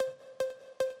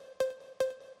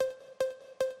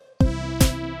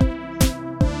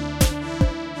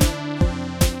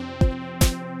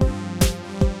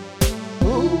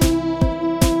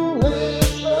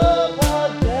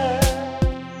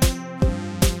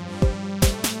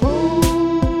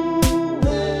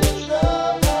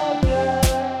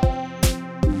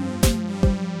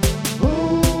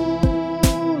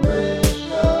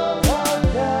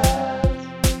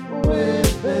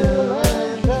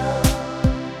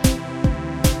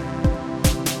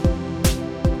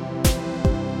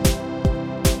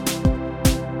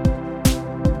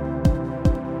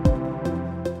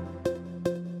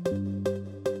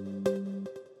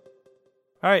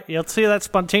right, let's see that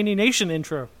Spontaneous Nation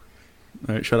intro.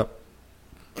 All right, shut up.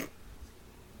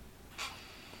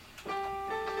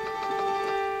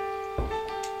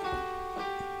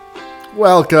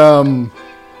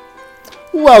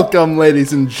 Welcome,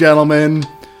 ladies and gentlemen.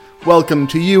 Welcome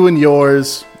to you and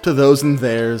yours, to those and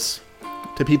theirs,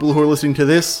 to people who are listening to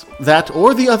this, that,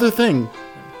 or the other thing.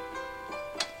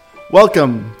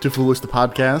 Welcome to Foolish the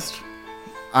Podcast.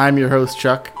 I'm your host,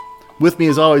 Chuck. With me,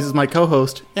 as always, is my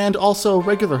co-host and also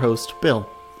regular host, Bill.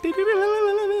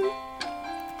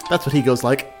 That's what he goes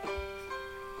like.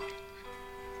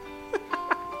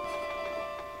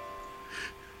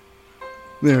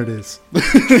 There it is.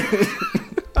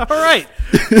 All right.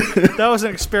 That was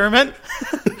an experiment.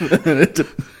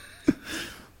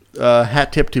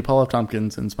 Hat tip to Paul F.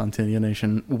 Tompkins and Spontaneous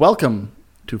Nation. Welcome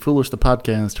to Foolish the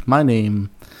Podcast. My name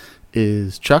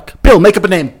is Chuck. Bill, make up a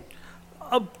name.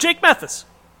 Jake Mathis.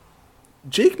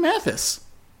 Jake Mathis.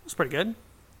 That's pretty good.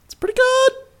 It's pretty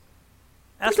good.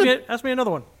 Ask me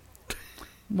another one.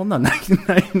 Well, no, now you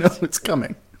know it's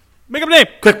coming. Make up a name.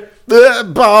 Quick.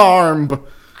 Barnb.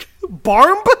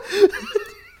 Barnb?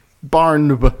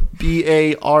 Barnb.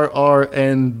 B-A-R-R-N-B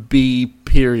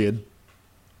period.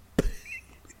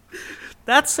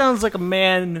 That sounds like a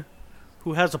man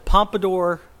who has a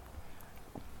pompadour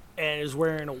and is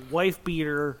wearing a wife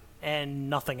beater and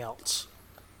nothing else.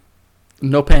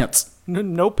 No pants.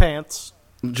 No pants.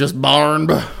 Just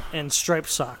Barnb. And striped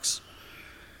socks.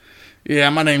 Yeah,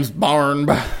 my name's Barnb.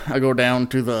 I go down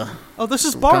to the... Oh, this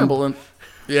is Barnb. Cumberland.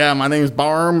 Yeah, my name's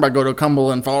Barnb. I go to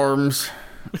Cumberland Farms.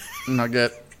 And I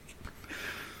get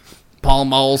Pall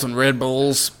Malls and Red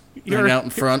Bulls hang out in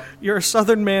front. You're a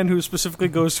southern man who specifically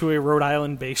goes to a Rhode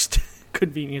Island-based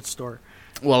convenience store.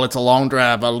 Well, it's a long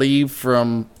drive. I leave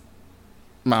from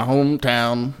my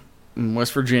hometown in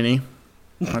West Virginia.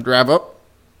 I drive up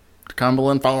to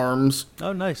Cumberland Farms.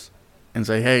 Oh, nice. And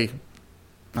say, hey,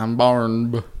 I'm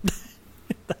Barnb.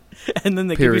 And then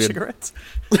they give you cigarettes?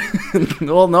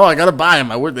 Well, no, I got to buy them.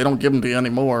 They don't give them to you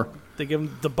anymore. They give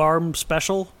them the Barnb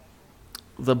special?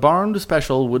 The Barnb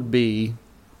special would be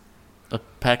a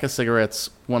pack of cigarettes,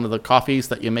 one of the coffees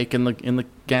that you make in the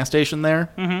gas station there,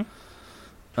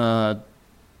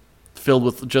 filled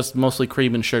with just mostly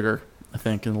cream and sugar, I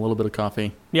think, and a little bit of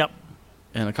coffee. Yep.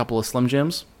 And a couple of Slim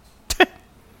Jims.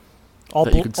 all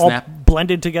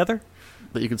blended together?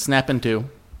 That you could snap into.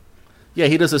 Yeah,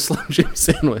 he does a Slim Jim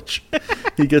sandwich.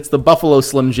 He gets the Buffalo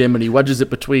Slim Jim and he wedges it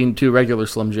between two regular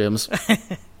Slim Jims.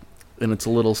 And it's a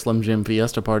little Slim Jim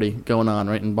fiesta party going on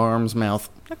right in Barnb's mouth.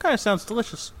 That kind of sounds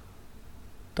delicious.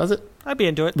 Does it? I'd be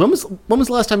into it. When was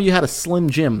the last time you had a Slim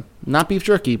Jim? Not beef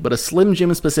jerky, but a Slim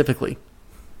Jim specifically.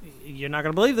 You're not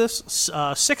going to believe this.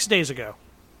 6 days ago.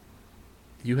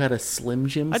 You had a Slim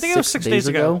Jim? I think it was 6 days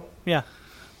ago. Yeah.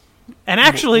 And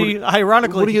actually,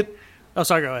 ironically... Oh,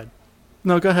 sorry, go ahead.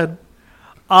 No, go ahead.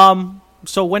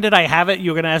 So when did I have it?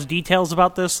 You're going to ask details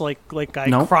about this, like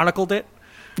I chronicled it?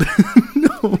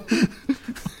 No.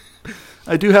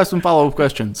 I do have some follow-up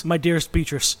questions. My dearest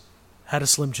Beatrice had a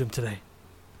Slim Jim today.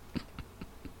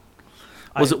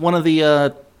 Was it one of the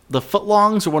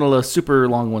footlongs or one of the super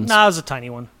long ones? Nah, it was a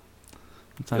tiny one.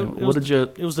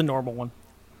 It was the normal one.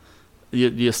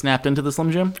 You snapped into the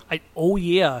Slim Jim? Oh,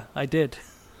 yeah, I did.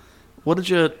 What did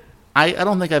you... I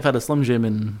don't think I've had a Slim Jim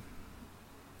in...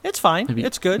 It's fine.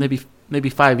 It's good. Maybe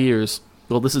 5 years.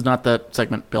 Well, this is not that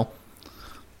segment, Bill.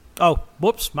 Oh,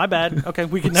 whoops, my bad. Okay,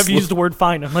 we can never use the word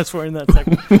fine unless we're in that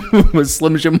segment. Was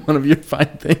Slim Jim one of your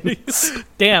fine things?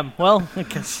 Damn, well, I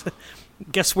guess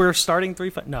we're starting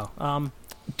 3-5. No.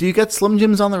 Do you get Slim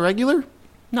Jims on the regular?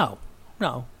 No.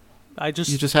 You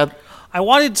just had... I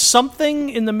wanted something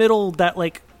in the middle that,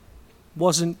 like,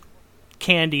 wasn't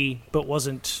candy, but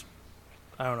wasn't,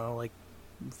 I don't know, like,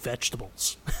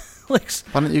 vegetables. Why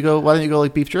don't you go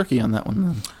like beef jerky on that one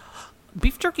then?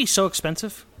 Beef jerky's so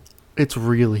expensive. It's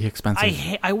really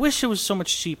expensive. I wish it was so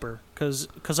much cheaper because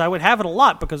I would have it a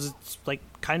lot because it's like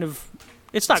kind of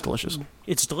it's delicious.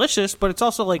 It's delicious, but it's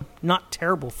also like not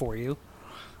terrible for you.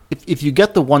 If you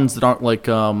get the ones that aren't like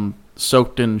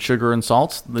soaked in sugar and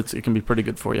salts, it can be pretty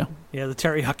good for you. Yeah, the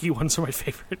teriyaki ones are my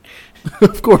favorite.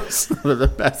 Of course, they're the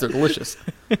best. They're delicious.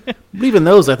 But even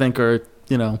those, I think, are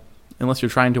unless you're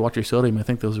trying to watch your sodium, I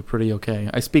think those are pretty okay.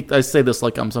 I say this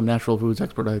like I'm some natural foods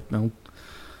expert. I know.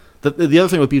 The other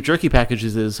thing with beef jerky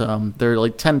packages is they're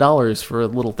like $10 for a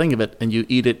little thing of it, and you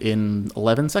eat it in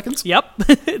 11 seconds. Yep,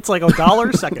 it's like $1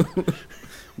 a second.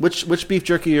 Which beef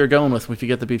jerky you're going with if you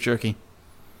get the beef jerky?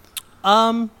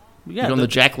 Yeah, you going the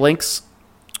Jack Link's,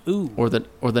 ooh, or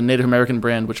the Native American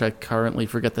brand, which I currently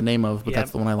forget the name of, but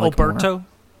that's the one I like Oberto? more.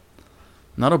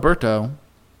 Not Oberto.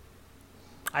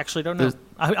 I actually don't know.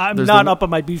 I'm not up on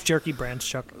my beef jerky brands,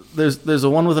 Chuck. There's a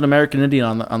one with an American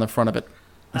Indian on the front of it.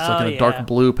 It's like in a dark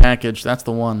blue package. That's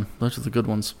the one. Those are the good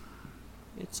ones.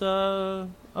 It's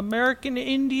American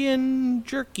Indian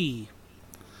jerky.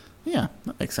 Yeah,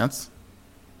 that makes sense.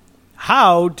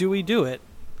 How do we do it?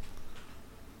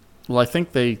 Well, I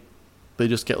think they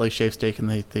just get like shaved steak and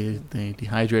they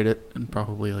dehydrate it in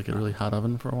probably like a really hot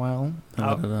oven for a while.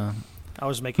 I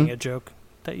was making a joke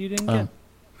that you didn't get.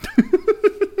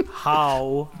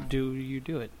 How do you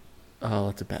do it? Oh,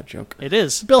 that's a bad joke. It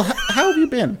is. Bill, how have you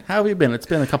been? It's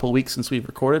been a couple of weeks since we've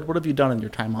recorded. What have you done in your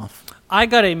time off? I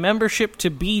got a membership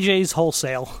to BJ's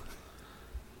Wholesale.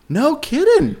 No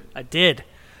kidding. I did.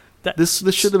 This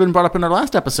should have been brought up in our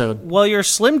last episode. Well, your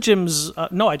Slim Jims...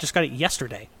 no, I just got it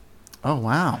yesterday. Oh,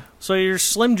 wow. So your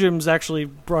Slim Jims actually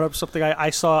brought up something. I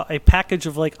saw a package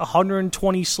of like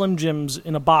 120 Slim Jims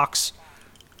in a box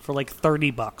for like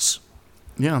 $30.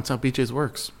 Yeah, that's how BJ's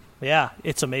works. Yeah,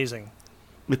 it's amazing.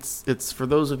 It's for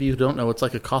those of you who don't know, it's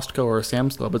like a Costco or a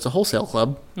Sam's Club. It's a wholesale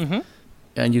club. Mm-hmm.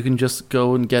 And you can just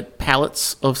go and get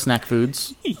pallets of snack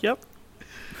foods. Yep.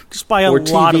 Just buy a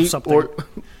lot of something.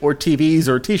 Or TVs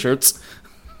or T-shirts.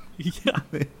 Yeah.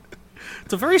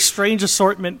 It's a very strange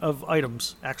assortment of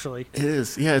items, actually. It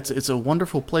is. Yeah, it's a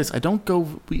wonderful place. I don't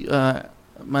go...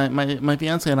 My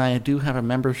fiance and I do have a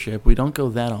membership. We don't go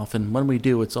that often. When we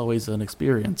do, it's always an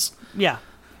experience. Yeah.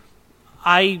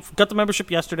 I got the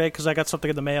membership yesterday because I got something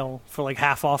in the mail for like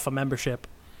half off a membership.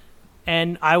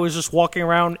 And I was just walking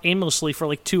around aimlessly for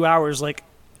like 2 hours like,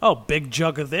 oh, big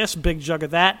jug of this, big jug of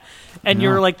that. And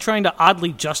you're like trying to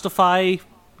oddly justify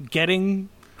getting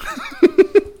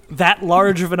that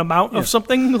large of an amount of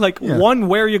something. Like, one,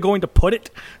 where are you going to put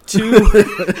it?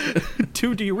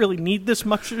 Two, do you really need this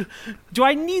much? Do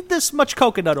I need this much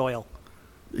coconut oil?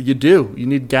 You do. You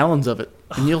need gallons of it.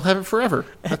 And you'll have it forever.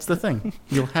 That's the thing.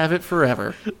 You'll have it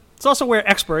forever. It's also where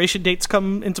expiration dates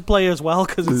come into play as well,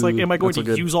 because it's like, am I going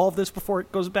to use all of this before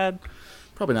it goes bad?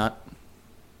 Probably not.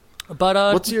 But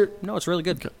what's your? No, it's really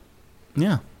good.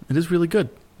 Yeah, it is really good.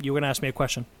 You were gonna ask me a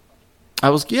question. I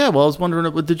was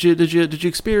wondering, did you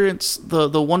experience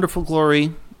the wonderful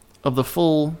glory of the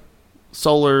full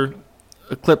solar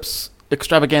eclipse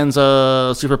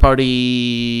extravaganza Super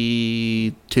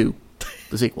Party 2,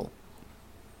 the sequel?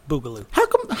 Boogaloo. How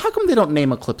come they don't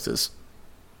name eclipses?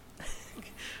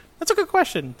 That's a good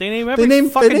question. They name every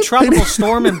fucking tropical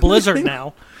storm and blizzard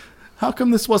now. How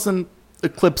come this wasn't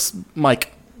Eclipse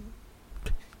Mike?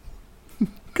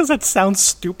 Because that sounds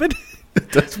stupid.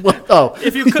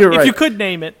 If you could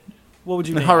name it, what would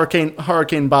you name it?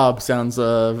 Hurricane Bob sounds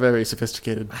very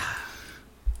sophisticated.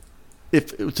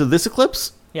 So this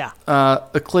eclipse? Yeah.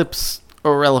 Eclipse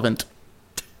irrelevant.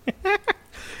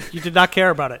 You did not care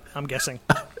about it, I'm guessing.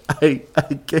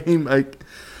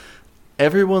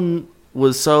 Everyone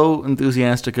was so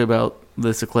enthusiastic about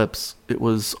this eclipse. It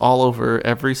was all over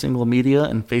every single media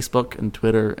and Facebook and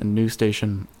Twitter and news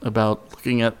station about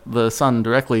looking at the sun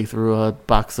directly through a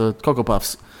box of Cocoa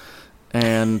Puffs.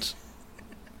 And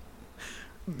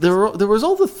there was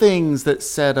all the things that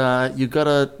said you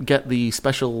gotta get the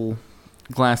special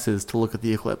glasses to look at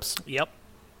the eclipse. Yep.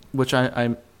 Which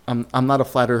I'm not a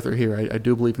flat earther here. I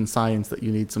do believe in science that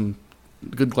you need some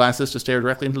good glasses to stare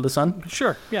directly into the sun.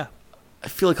 Sure, yeah. I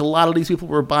feel like a lot of these people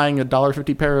were buying a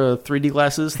 $1.50 pair of 3D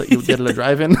glasses that you would get at a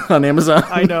drive-in on Amazon.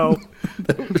 I know.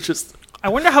 I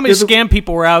wonder how many scam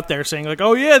people were out there saying, like,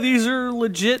 oh, yeah, these are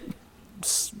legit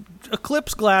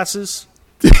eclipse glasses.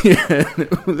 Yeah,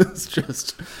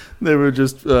 they were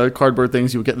just cardboard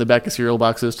things you would get in the back of cereal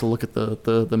boxes to look at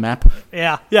the map.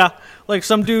 Yeah. Like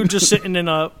some dude just sitting in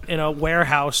a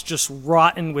warehouse just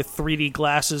rotten with 3D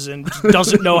glasses and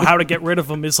doesn't know how to get rid of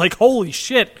them is like, holy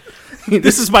shit,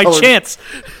 this is my chance.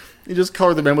 You just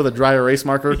colored them in with a dry erase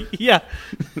marker. Yeah.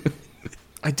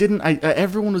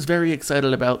 Everyone was very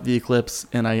excited about the eclipse,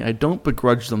 and I don't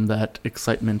begrudge them that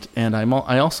excitement. And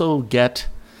I also get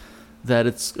that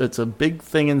it's a big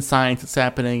thing in science that's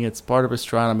happening. It's part of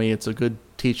astronomy. It's a good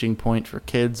teaching point for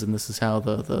kids, and this is how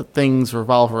the things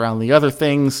revolve around the other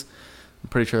things. I'm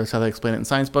pretty sure that's how they explain it in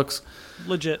science books.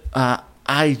 Legit.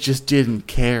 I just didn't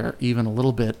care even a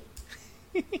little bit.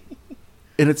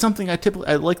 And it's something I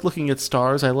like looking at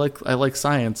stars. I like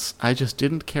science. I just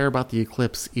didn't care about the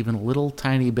eclipse even a little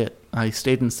tiny bit. I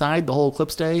stayed inside the whole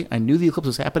eclipse day. I knew the eclipse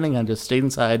was happening. I just stayed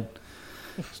inside,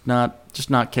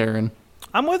 just not caring.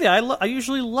 I'm with you. I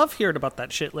usually love hearing about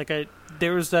that shit. Like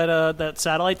there was that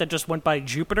satellite that just went by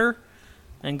Jupiter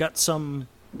and got some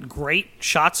great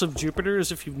shots of Jupiter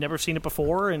as if you've never seen it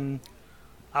before, and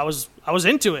I was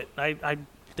into it.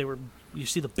 You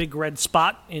see the big red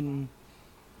spot in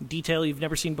detail you've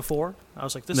never seen before. I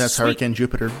was like, that's sweet. Hurricane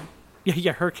Jupiter.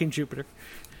 Yeah, Hurricane Jupiter.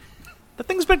 That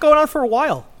thing's been going on for a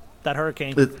while, that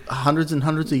hurricane. Hundreds and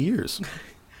hundreds of years.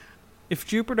 If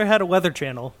Jupiter had a weather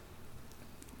channel...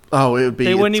 Oh, it would be.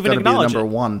 They wouldn't even acknowledge number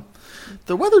one.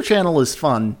 The Weather Channel is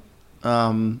fun.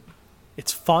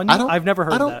 It's fun? I've never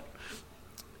heard of that.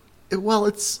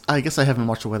 I guess I haven't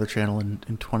watched the Weather Channel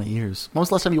in 20 years. When was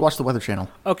the last time you watched the Weather Channel?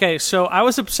 Okay, so I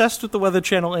was obsessed with the Weather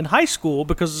Channel in high school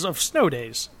because of snow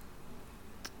days.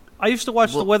 I used to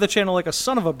watch the Weather Channel like a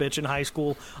son of a bitch in high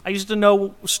school. I used to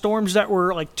know storms that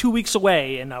were like 2 weeks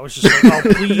away, and I was just like,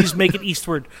 oh, please make it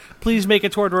eastward. Please make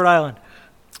it toward Rhode Island.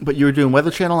 But you were doing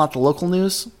Weather Channel, not the local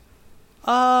news?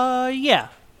 Yeah.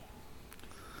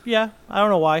 Yeah, I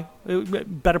don't know why.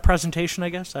 Better presentation, I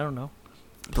guess. I don't know.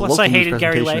 Plus, I hated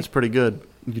Gary Lay. It's pretty good.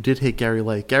 You did hate Gary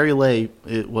Lay. Gary Lay,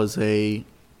 it was a...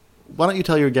 Why don't you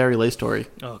tell your Gary Lay story?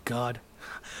 Oh, God.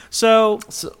 So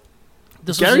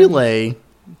this Gary Lay...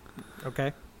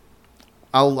 Okay.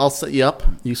 I'll set you up.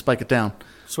 You spike it down.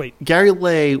 Sweet. Gary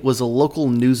Lay was a local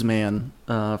newsman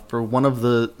for one of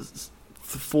the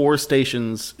 4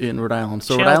 stations in Rhode Island.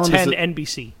 So Channel Rhode Island 10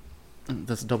 NBC.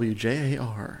 That's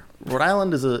WJAR. Rhode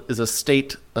Island is a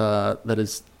state that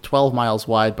is 12 miles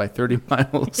wide by 30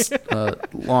 miles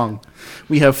long.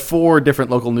 We have 4 different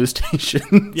local news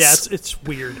stations. Yeah, it's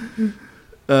weird.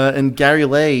 And Gary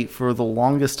Lay, for the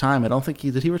longest time, I don't think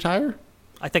did he retire?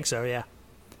 I think so, yeah.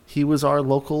 He was our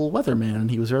local weatherman,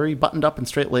 and he was very buttoned up and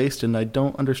straight-laced, and I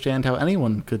don't understand how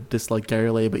anyone could dislike Gary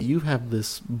Lay, but you have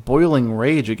this boiling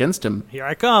rage against him. Here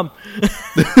I come.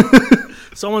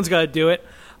 Someone's got to do it.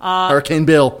 Hurricane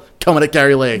Bill, coming at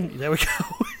Gary Lay. There we go.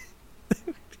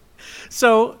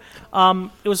 So,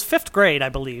 it was 5th grade, I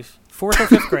believe. 4th or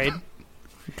 5th grade.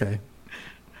 Okay.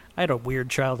 I had a weird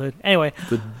childhood. Anyway.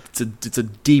 It's a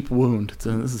deep wound.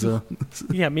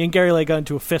 Yeah, me and Gary Lay got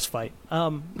into a fist fight.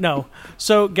 No.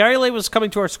 So Gary Lay was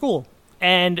coming to our school,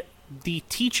 and the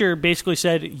teacher basically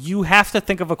said, you have to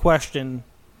think of a question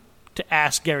to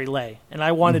ask Gary Lay. And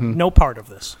I wanted no part of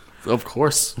this. Of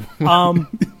course.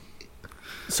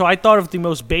 So I thought of the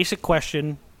most basic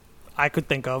question I could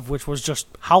think of, which was just,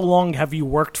 how long have you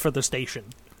worked for the station?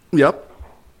 Yep.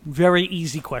 Very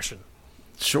easy question.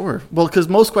 Sure. Well, because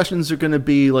most questions are going to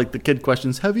be like the kid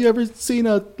questions. Have you ever seen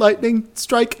a lightning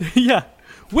strike? Yeah.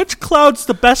 Which cloud's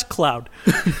the best cloud?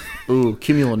 Ooh,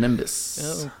 cumulonimbus.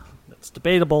 Oh, that's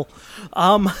debatable.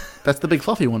 That's the big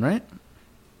fluffy one, right?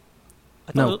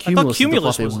 I thought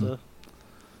Cumulus was the...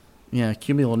 Yeah,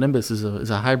 cumulonimbus is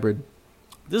a hybrid.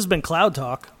 This has been Cloud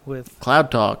Talk with... Cloud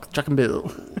Talk, Chuck and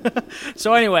Bill.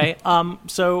 So anyway,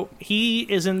 so he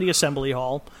is in the assembly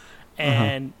hall,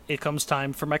 and it comes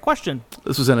time for my question.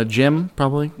 This was in a gym,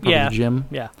 probably yeah. A gym.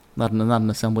 Yeah. Not an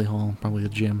assembly hall, probably a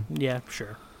gym. Yeah,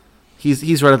 sure.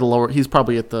 He's right at the lower... He's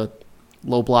probably at the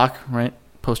low block, right?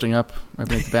 Posting up, right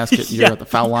beneath the basket, and Yeah. you're at the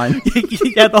foul line.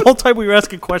 Yeah, the whole time we were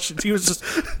asking questions, he was just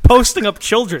posting up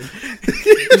children.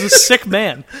 He was a sick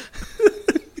man.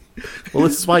 Well,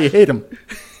 this is why you hate him.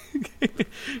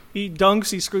 He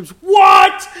dunks, he screams,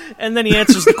 "What?" And then he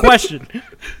answers the question.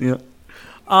 Yeah.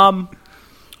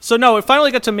 So no, it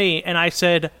finally got to me, and I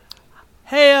said,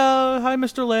 "Hey, hi,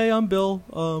 Mr. Lay, I'm Bill.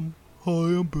 Hi,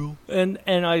 I'm Bill." And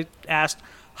I asked,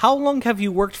 "How long have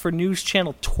you worked for News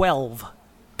Channel 12?"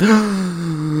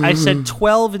 I said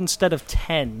 12 instead of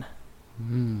 10.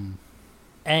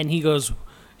 And he goes,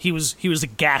 he was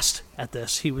aghast at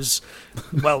this. He was,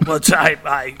 well,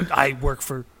 I work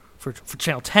for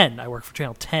Channel 10. I work for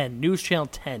Channel 10, News Channel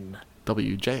 10.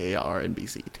 WJAR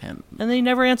NBC 10. And they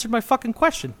never answered my fucking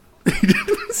question.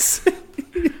 Just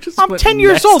I'm went 10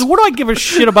 years next. old. What do I give a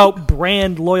shit about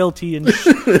brand loyalty and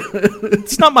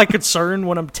It's not my concern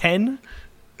when I'm 10.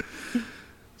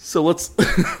 So let's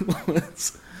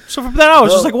So from then on, I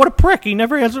was just like, what a prick. He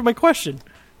never answered my question.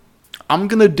 I'm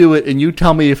gonna do it, and you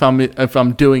tell me if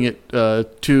I'm doing it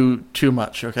too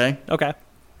much. Okay. Okay.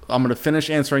 I'm gonna finish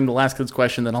answering the last kid's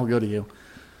question, then I'll go to you.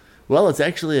 Well, it's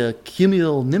actually a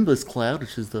cumulonimbus cloud,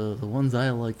 which is the ones I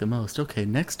like the most. Okay,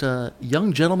 next,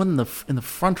 young gentleman in the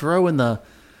front row in the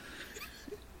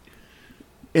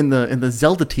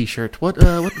Zelda T-shirt. What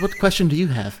question do you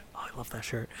have? Oh, I love that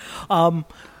shirt. Hi,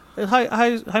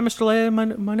 Mr. Lay.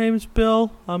 My name is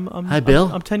Bill. Hi,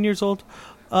 Bill. I'm 10 years old.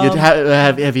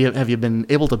 Have you been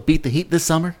able to beat the heat this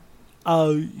summer?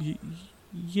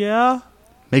 Yeah.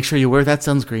 Make sure you wear that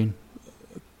sunscreen.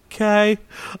 Okay.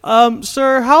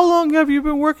 Sir, how long have you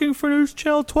been working for News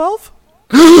Channel 12?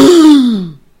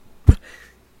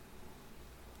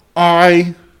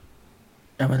 I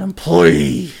am an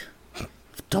employee of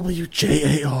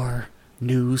WJAR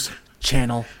News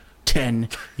Channel 10.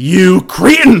 You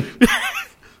cretin!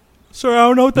 Sir, I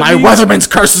don't know what that My means. weatherman's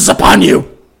curse is upon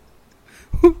you!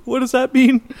 What does that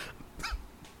mean?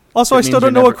 Also, It I still means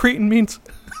don't know you're what cretin means.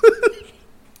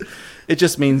 It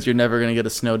just means you're never going to get a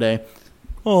snow day.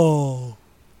 Oh.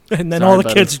 And then Sorry, all the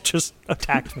buddy. kids just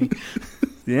attacked me.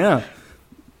 Yeah.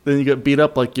 Then you get beat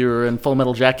up like you were in Full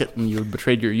Metal Jacket and you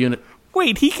betrayed your unit.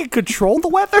 Wait, he can control the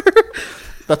weather?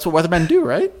 That's what weathermen do,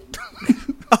 right?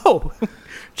 Oh.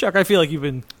 Chuck, I feel like you've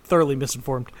been thoroughly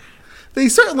misinformed. They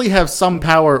certainly have some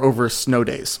power over snow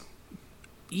days.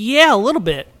 Yeah, a little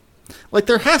bit. Like,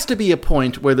 there has to be a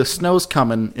point where the snow's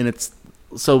coming and it's...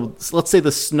 So, let's say the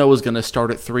snow is going to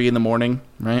start at 3 in the morning,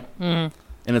 right? Mm-hmm.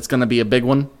 And it's going to be a big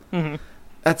one. Mm-hmm.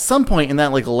 At some point in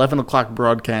that, like, 11 o'clock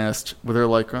broadcast, where they're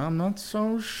like, I'm not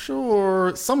so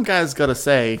sure, some guy's got to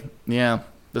say, yeah,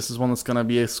 this is one that's going to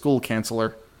be a school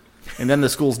canceller. And then the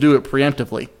schools do it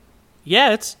preemptively.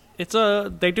 Yeah,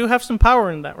 they do have some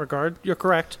power in that regard. You're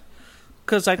correct.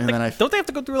 Because don't they have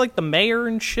to go through like the mayor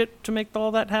and shit to make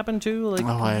all that happen too? Like,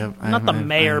 not the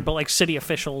mayor, but like city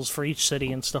officials for each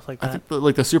city and stuff like that. I think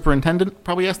like the superintendent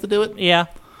probably has to do it. Yeah.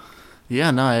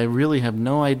 Yeah, no, I really have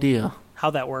no idea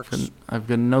how that works. I've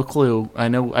got no clue. I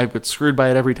know I get screwed by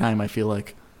it every time. I feel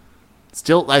like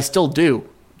I still do.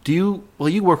 Do you? Well,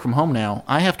 you work from home now.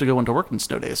 I have to go into work on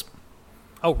snow days.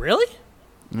 Oh, really?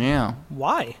 Yeah.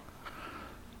 Why?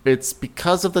 It's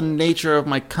because of the nature of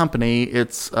my company.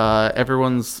 It's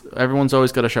everyone's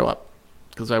always got to show up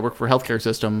because I work for a healthcare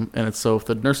system, and it's so if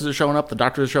the nurses are showing up, the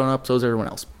doctors are showing up, so is everyone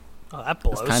else. Oh, that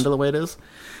blows. That's kind of the way it is.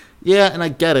 Yeah, and I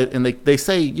get it. And they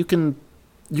say you can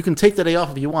take the day off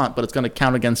if you want, but it's going to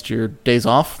count against your days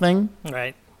off thing.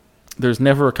 Right. There's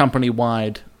never a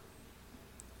company-wide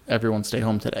everyone stay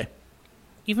home today.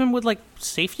 Even with like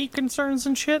safety concerns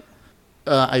and shit?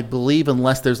 I believe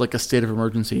unless there's like a state of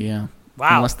emergency, yeah.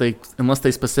 Wow. Unless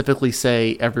they specifically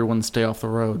say everyone stay off the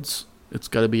roads, it's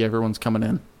got to be everyone's coming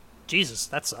in. Jesus,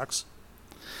 that sucks.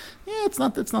 Yeah, it's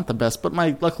not the best, but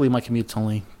luckily my commute's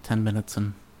only 10 minutes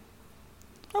and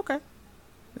okay.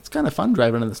 It's kind of fun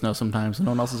driving in the snow sometimes and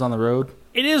no one else is on the road.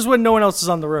 It is when no one else is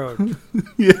on the road.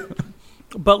 Yeah.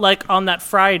 But like on that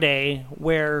Friday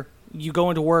where you go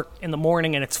into work in the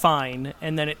morning and it's fine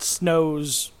and then it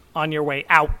snows on your way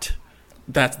out.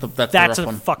 That's the rough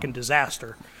one. Fucking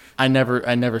disaster. I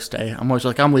never stay. I'm always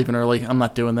like, I'm leaving early. I'm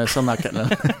not doing this. I'm not getting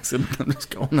an accident. I'm just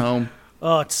going home.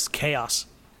 Oh, it's chaos.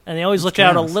 And they always let you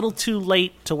out a little too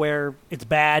late to where it's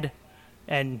bad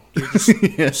and you're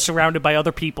just surrounded by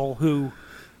other people who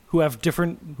have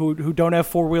different who don't have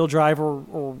 4-wheel drive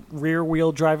or rear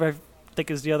wheel drive, I think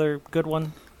is the other good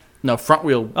one. No, front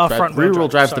wheel drive. Front rear wheel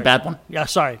drive's sorry. the bad one. Yeah,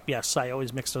 sorry. Yes, I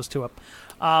always mix those two up.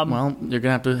 Well, you're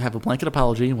going to have a blanket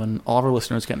apology when all of our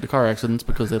listeners get into car accidents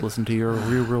because they listen to your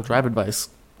rear-wheel drive advice.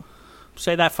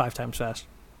 Say that 5 times fast.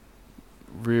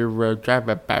 Rear-wheel drive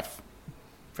advice.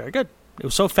 Very good. It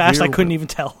was so fast I couldn't even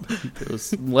tell. It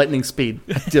was lightning speed.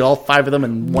 I did all 5 of them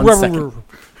in 1 second.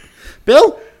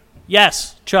 Bill?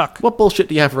 Yes, Chuck. What bullshit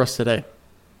do you have for us today?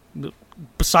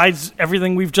 Besides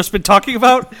everything we've just been talking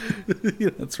about?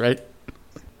 That's right.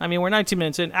 I mean, we're 19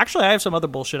 minutes in. Actually, I have some other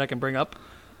bullshit I can bring up.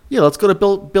 Yeah, let's go to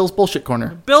Bill's Bullshit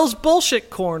Corner. Bill's Bullshit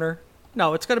Corner.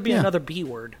 No, it's got to be another B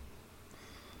word.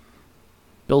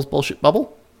 Bill's Bullshit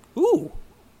Bubble? Ooh,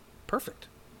 perfect.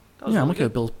 Yeah, I'm looking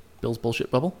at Bill's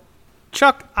Bullshit Bubble.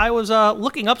 Chuck, I was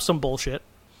looking up some bullshit.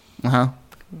 Uh-huh.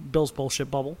 Bill's Bullshit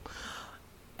Bubble.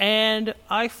 And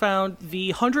I found the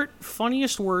 100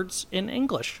 funniest words in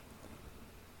English.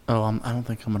 Oh, I don't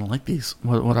think I'm going to like these.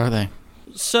 What are they?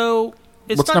 So...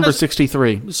 What's number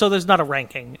 63? So there's not a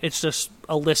ranking. It's just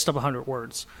a list of 100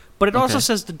 words. But it also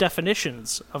says the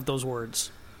definitions of those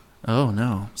words. Oh,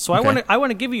 no. So I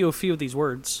want to give you a few of these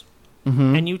words.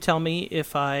 Mm-hmm. And you tell me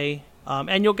if I...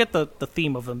 and you'll get the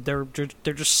theme of them. They're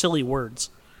just silly words.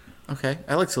 Okay.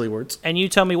 I like silly words. And you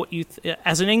tell me what you...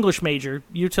 as an English major,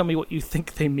 you tell me what you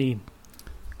think they mean.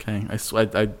 Okay.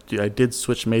 I did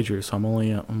switch majors, so I'm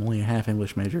only a half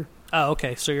English major. Oh,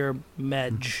 okay. So you're a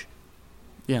Medj.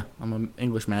 Yeah, I'm an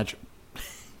English match.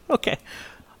 Okay.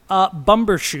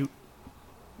 Bumbershoot.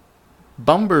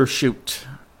 Bumbershoot.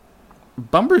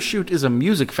 Bumbershoot is a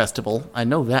music festival. I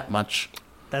know that much.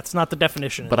 That's not the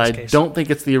definition. But I don't think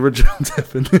it's the original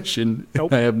definition.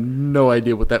 Nope. I have no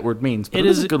idea what that word means. But it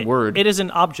is a good word. It is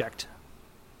an object.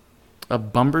 A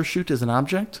bumbershoot is an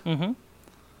object? Mm-hmm.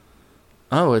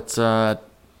 Oh, it's a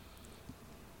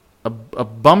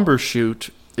bumbershoot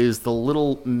is the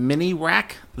little mini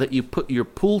rack that you put your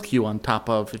pool cue on top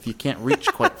of if you can't reach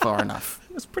quite far enough.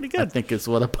 That's pretty good. I think is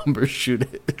what a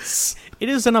bumbershoot is. It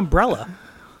is an umbrella.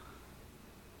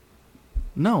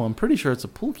 No, I'm pretty sure it's a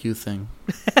pool cue thing.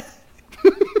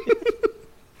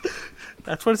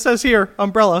 That's what it says here.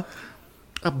 Umbrella.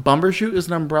 A bumbershoot is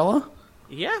an umbrella?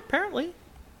 Yeah, apparently.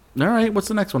 All right, what's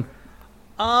the next one?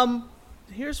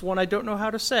 Here's one I don't know how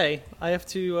to say. I have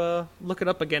to look it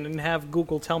up again and have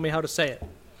Google tell me how to say it.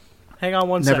 Hang on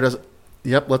one Never second. does.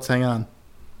 Yep, let's hang on.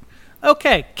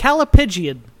 Okay,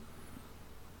 Callipygian.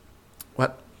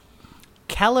 What?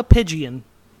 Callipygian.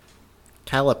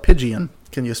 Callipygian.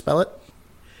 Can you spell it?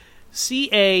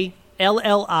 Callipygian.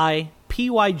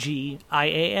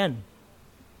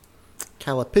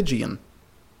 Callipygian.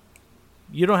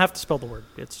 You don't have to spell the word.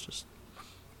 It's just...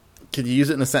 Can you use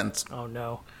it in a sentence? Oh,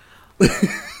 no.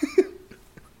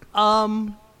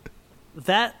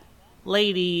 That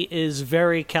lady is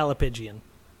very Callipygian.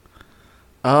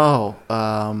 Oh,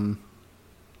 I'm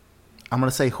going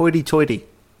to say hoity-toity. A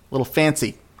little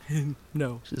fancy.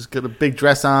 No. She's got a big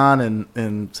dress on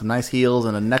and some nice heels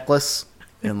and a necklace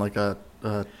and like a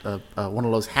one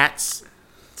of those hats.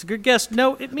 It's a good guess.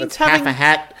 No, it means That's having... half a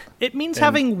hat. It means and-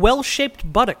 having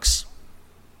well-shaped buttocks.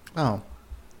 Oh,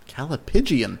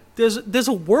 Callipygian. There's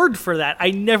a word for that.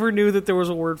 I never knew that there was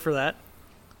a word for that.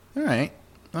 All right.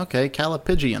 Okay,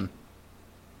 Callipygian.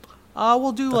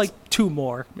 We'll do like two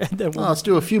more, and then we'll Let's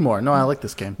do a few more. No, I like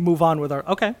this game. move on with our...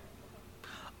 Okay.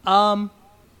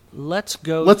 Let's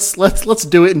go... Let's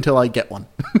do it until I get one.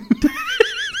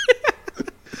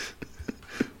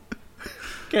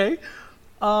 Okay.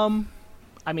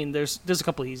 I mean, there's a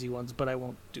couple of easy ones, but I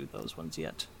won't do those ones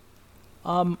yet.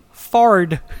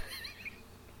 Fard.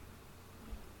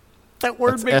 That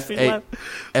word That's makes me laugh.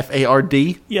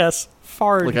 F-A-R-D. Yes,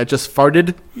 fard. Like I just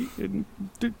farted.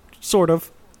 Sort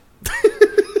of.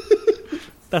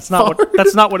 That's not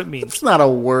what it means. It's not a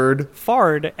word.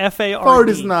 Fard. F-A-R-D. Fart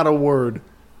is not a word.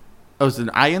 Oh, is there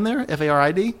an I in there?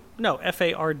 F-A-R-I-D? No,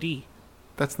 F-A-R-D.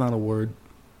 That's not a word.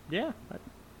 Yeah.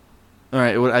 All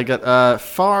right, what I got?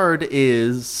 Fard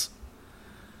is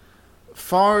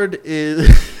fard is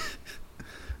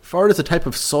a type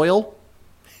of soil.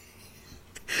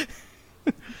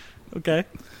 Okay.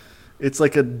 It's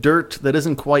like a dirt that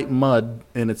isn't quite mud,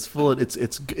 and it's full of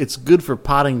it's good for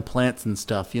potting plants and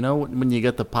stuff. You know when you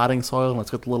get the potting soil and it's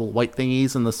got the little white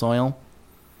thingies in the soil.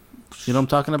 You know what I'm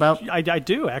talking about? I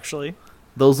do, actually.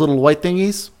 Those little white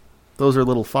thingies, those are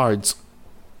little fards.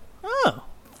 Oh.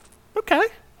 Okay.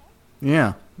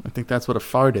 Yeah, I think that's what a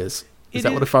fart is. Is It that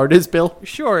is- what a fart is, Bill?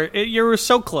 Sure. You were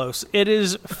so close. It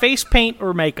is face paint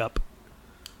or makeup.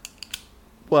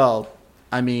 Well,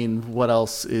 I mean, what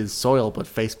else is soil but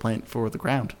face plant for the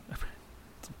ground?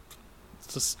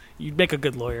 It's just, you'd make a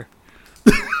good lawyer.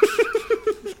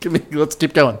 Let's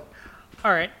keep going.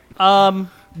 All right.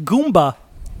 Goomba.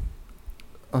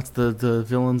 That's the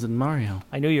villains in Mario.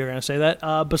 I knew you were going to say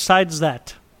that. Besides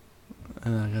that.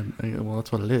 Well,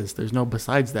 that's what it is. There's no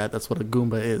besides that. That's what a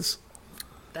Goomba is.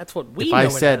 That's what we If know I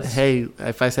it said, as.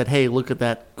 hey, look at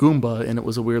that Goomba, and it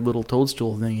was a weird little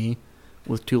toadstool thingy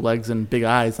with two legs and big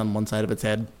eyes on one side of its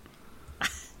head,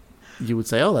 you would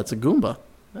say, oh, that's a Goomba.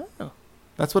 Oh.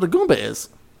 That's what a Goomba is.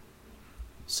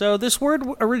 So this word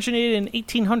originated in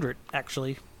 1800,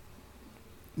 actually.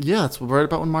 Yeah, that's right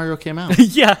about when Mario came out.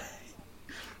 Yeah.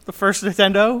 The first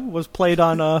Nintendo was played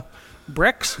on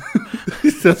bricks.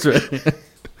 That's right.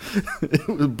 It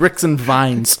was bricks and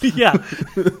vines. Yeah.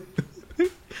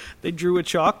 They drew a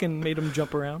chalk and made them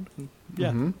jump around. Yeah.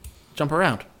 Mm-hmm. Jump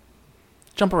around.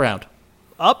 Jump around.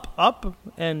 Up,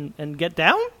 and get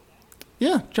down?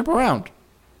 Yeah, jump around.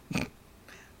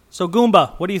 So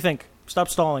Goomba, what do you think? Stop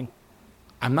stalling.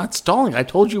 I'm not stalling. I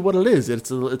told you what it is.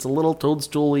 It's a little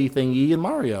toadstool-y thingy in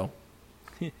Mario.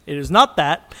 It is not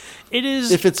that. It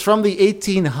is... If it's from the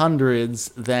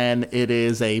 1800s, then it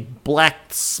is a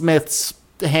blacksmith's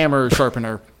hammer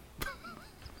sharpener.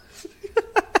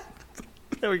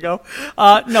 There we go.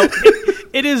 No,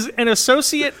 it is an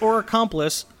associate or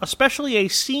accomplice, especially a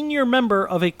senior member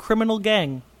of a criminal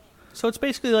gang. So it's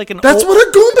basically like That's what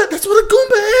a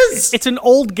Goomba is. It's an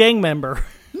old gang member.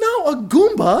 No, a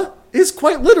Goomba is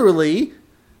quite literally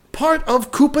part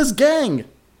of Koopa's gang.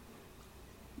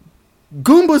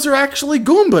 Goombas are actually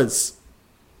Goombas.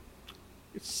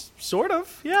 Sort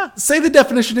of, yeah. Say the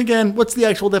definition again. What's the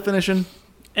actual definition?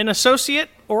 An associate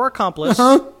or accomplice,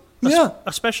 Yeah.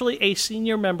 especially a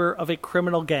senior member of a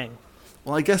criminal gang.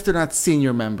 Well, I guess they're not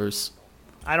senior members.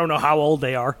 I don't know how old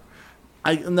they are.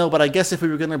 But I guess if we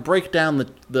were going to break down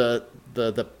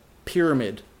the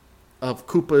pyramid of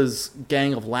Koopa's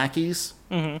gang of lackeys,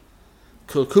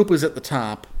 Koopa's at the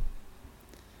top.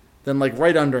 Then, like,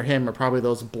 right under him are probably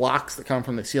those blocks that come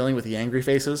from the ceiling with the angry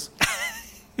faces.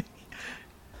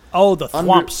 Oh, the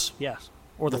thwomps, yes.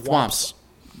 Or the thwomps. womps.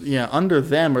 Yeah, under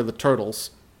them are the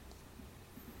turtles.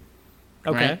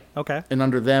 Okay, Right? okay. And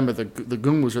under them are the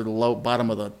Goombas are the low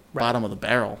bottom of the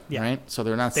barrel, Yeah. right? So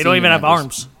they're not. They don't senior even have members.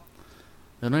 arms.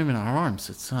 They don't even have arms.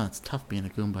 It's tough being a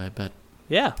Goomba, I bet.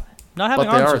 Yeah. Not having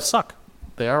But they arms are- would suck.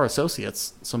 they are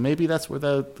associates. So maybe that's where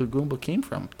the Goomba came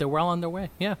from. They're well on their way.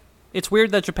 Yeah, it's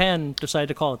weird that Japan decided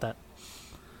to call it that.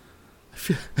 I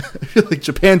feel like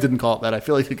Japan didn't call it that. I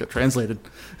feel like it got translated.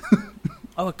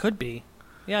 Oh, it could be.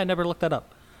 Yeah, I never looked that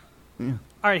up. Yeah.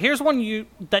 All right, here's one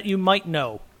that you might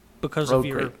know because of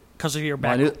your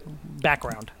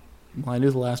background. Well, I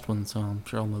knew the last one, so I'm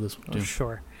sure I'll know this one too. Oh,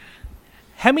 sure.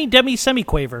 Hemi Demi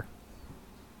Semiquaver.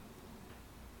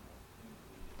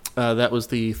 That was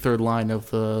the third line of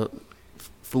the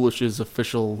Foolish's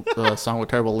official song with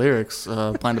terrible lyrics,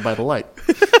 Blinded by the Light.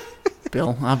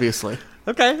 Bill, obviously.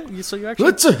 Okay, so you actually...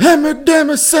 It's a Hemi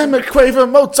Demi Semiquaver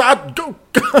Mozart go.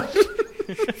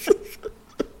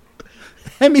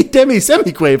 Hemi Demi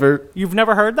Semiquaver. You've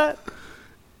never heard that?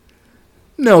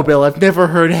 No, Bill, I've never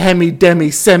heard Hemi Demi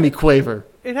Semiquaver.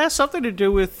 It has something to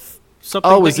do with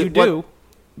something that you do.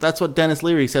 That's what Dennis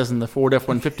Leary says in the Ford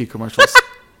F-150 commercials.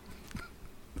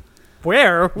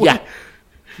 Where?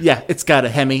 Yeah, it's got a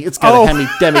Hemi. It's got a Hemi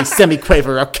Demi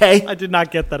Semiquaver, okay? I did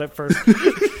not get that at first.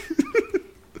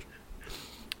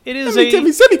 It is Hemi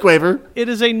Demi Semiquaver. It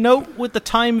is a note with the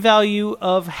time value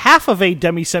of half of a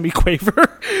demi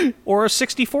semiquaver, or a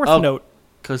 64th note.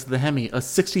 Because the Hemi, a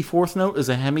 64th note is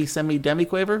a Hemi semi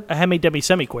demiquaver. A Hemi demi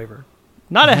semiquaver,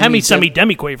 not a Hemi semi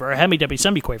demiquaver. A Hemi demi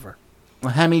semiquaver. A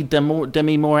Hemi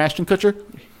Demi Moore Ashton Kutcher.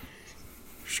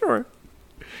 Sure,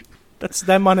 that's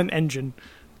them on an engine.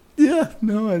 Yeah,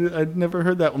 no, I'd never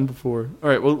heard that one before. All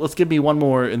right, well, let's give me one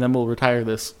more, and then we'll retire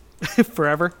this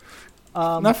Forever.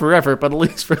 Not forever, but at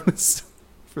least for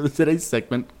today's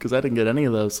segment, because I didn't get any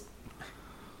of those.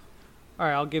 All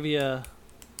right, I'll give you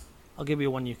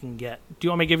one you can get. Do you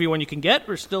want me to give you one you can get,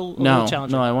 or still a little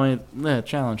challenging? No, I want you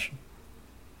challenge.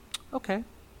 Okay.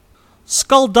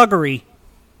 Skullduggery.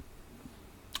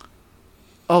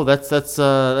 Oh, that's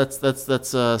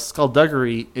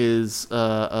skullduggery is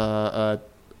the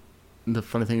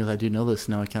funny thing is I do know this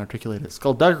now. I can't articulate it.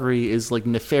 Skullduggery is like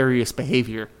nefarious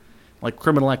behavior. Like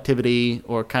criminal activity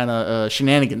or kind of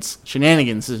shenanigans.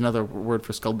 Shenanigans is another word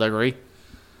for skullduggery.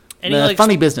 Any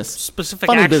funny business. Specific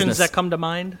actions that come to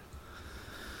mind?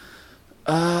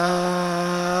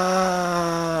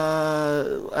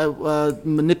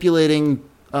 Manipulating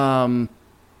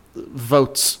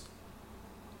votes.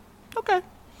 Okay.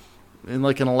 In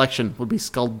like an election would be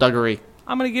skullduggery.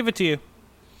 I'm gonna give it to you.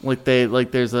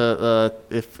 There's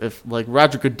if like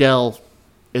Roger Goodell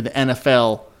in the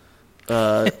NFL.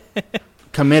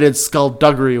 Committed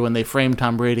skullduggery when they framed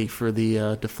Tom Brady for the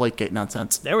Deflategate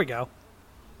nonsense. There we go.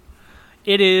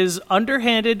 It is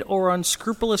underhanded or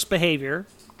unscrupulous behavior,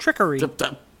 trickery.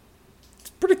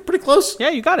 Pretty close. Yeah,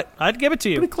 you got it. I'd give it to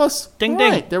you. Pretty close. Ding, All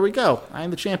ding. Right, there we go. I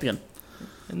am the champion.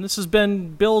 And this has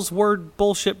been Bill's word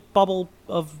bullshit bubble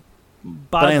of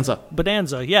Bonanza,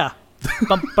 yeah.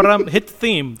 Hit the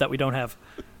theme that we don't have.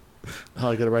 Oh,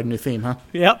 I got to write a new theme, huh?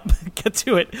 Yep, get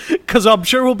to it, because I'm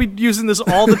sure we'll be using this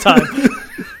all the time.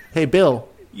 Hey, Bill.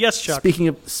 Yes, Chuck. Speaking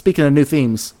of new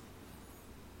themes.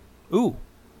 Ooh.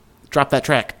 Drop that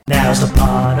track. Now's the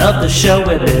part of the show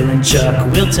where Bill and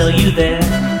Chuck will tell you their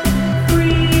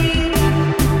three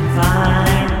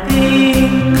fine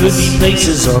things. Could be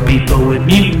places or people with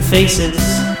mutant faces.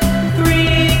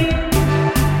 Three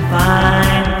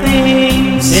fine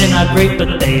things. They're not great,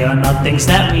 but they are not things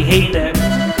that we hate. They're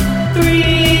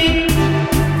three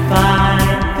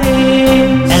fine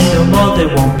things. And no more,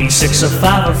 there won't be 6 or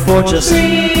 5 or 4, just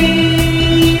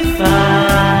three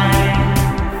fine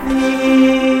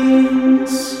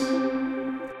things.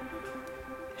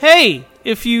 Hey,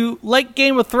 if you like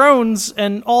Game of Thrones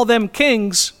and all them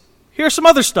kings, here's some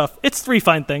other stuff. It's 3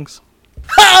 fine things.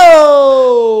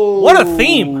 Oh! What a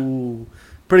theme.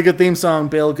 Pretty good theme song,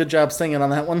 Bill. Good job singing on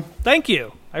that one. Thank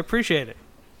you. I appreciate it.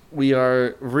 We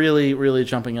are really, really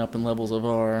jumping up in levels of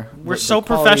our... We're so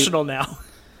professional now.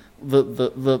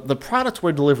 The product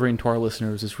we're delivering to our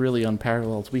listeners is really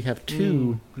unparalleled. We have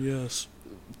two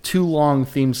long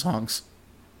theme songs.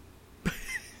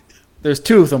 There's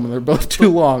 2 of them, and they're both too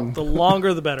long. The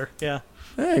longer, the better. Yeah.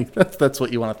 Hey, that's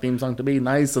what you want a theme song to be.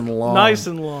 Nice and long. Nice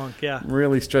and long, yeah.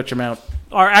 Really stretch them out.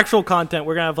 Our actual content,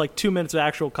 we're going to have like 2 minutes of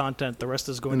actual content. The rest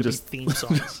is going to be theme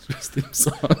songs. Just theme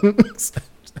songs.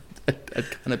 I'd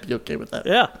kind of be okay with that.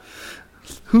 Yeah.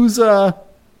 Who's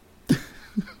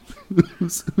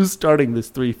starting this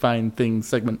 3 fine things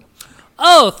segment?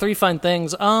 Oh, 3 fine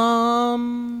things.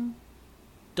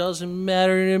 Doesn't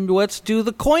matter. Let's do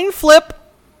the coin flip.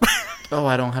 Oh,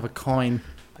 I don't have a coin.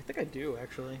 I think I do,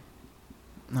 actually.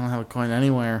 I don't have a coin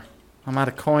anywhere. I'm out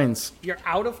of coins. You're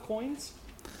out of coins?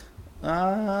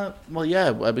 Well,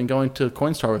 yeah. I've been going to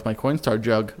Coinstar with my Coinstar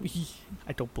jug.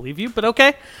 I don't believe you, but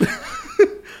okay.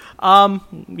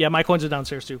 Yeah, my coins are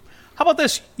downstairs too. How about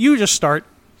this? You just start.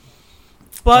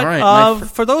 But All right,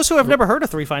 for those who have never heard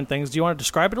of Three Fine Things, do you want to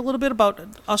describe it a little bit about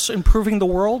us improving the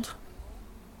world?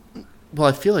 Well,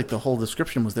 I feel like the whole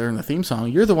description was there in the theme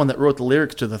song. You're the one that wrote the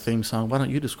lyrics to the theme song. Why don't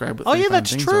you describe what Oh, Three yeah, Fine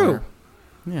that's Things true. are?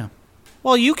 Yeah,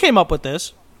 Well, you came up with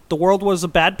this. The world was a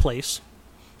bad place.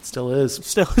 it still is.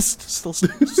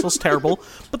 Still terrible.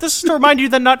 But this is to remind you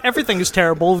that not everything is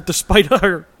terrible, despite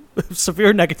our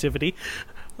severe negativity.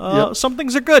 Yep. Some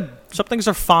things are good. Some things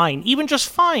are fine. Even just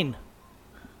fine.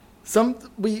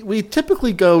 We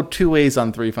typically go two ways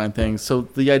on Three Fine Things. So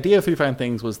the idea of Three Fine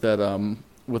Things was that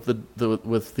with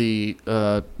the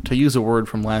to use a word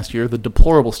from last year, the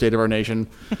deplorable state of our nation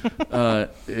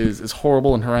is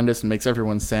horrible and horrendous and makes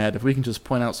everyone sad. If we can just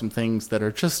point out some things that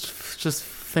are just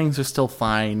things are still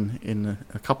fine in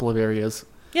a couple of areas.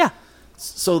 Yeah.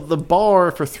 So the bar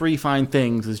for Three Fine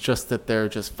Things is just that they're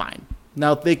just fine.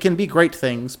 Now they can be great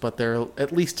things, but they're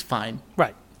at least fine.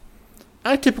 Right.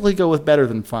 I typically go with better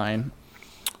than fine.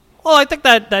 Well, I think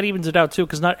that evens it out, too,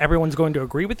 because not everyone's going to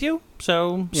agree with you.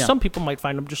 So Yeah. some people might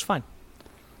find them just fine.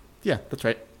 Yeah, that's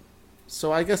right.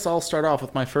 So I guess I'll start off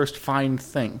with my first fine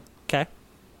thing. Okay.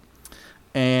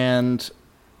 And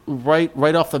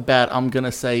right off the bat, I'm going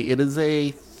to say it is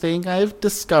a thing I've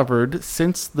discovered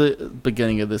since the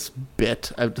beginning of this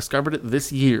bit. I've discovered it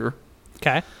this year.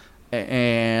 Okay.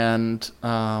 And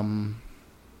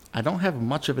I don't have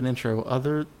much of an intro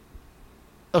other...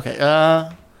 Okay,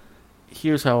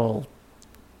 here's how I'll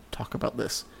talk about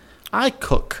this. I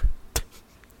cook.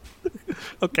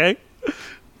 Okay.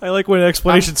 I like when an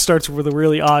explanation starts with a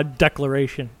really odd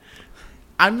declaration.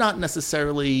 I'm not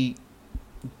necessarily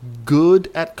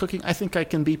good at cooking. I think I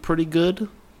can be pretty good.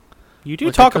 You do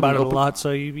Like, talk about it a lot,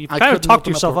 so you've I kind of couldn't talked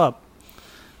open up yourself a- up.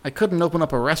 I couldn't open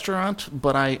up a restaurant,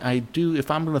 but I do. If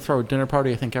I'm going to throw a dinner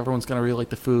party, I think everyone's going to really like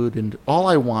the food. And all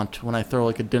I want when I throw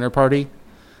like a dinner party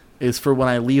is for when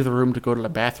I leave the room to go to the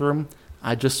bathroom,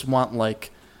 I just want like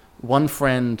one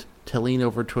friend to lean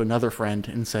over to another friend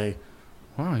and say,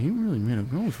 "Wow, you really made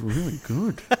it. That was really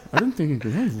good. I didn't think you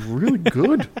could. That was really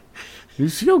good. You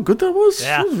see how good that was?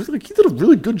 Yeah. That was really, you did a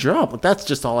really good job." Like, that's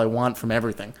just all I want from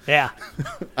everything. Yeah.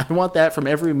 I want that from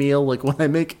every meal. Like when I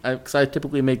make, because I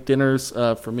typically make dinners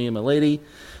for me and my lady.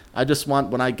 I just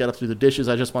want, when I get up to do the dishes,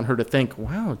 I just want her to think,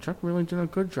 "Wow, Chuck really did a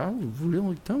good job.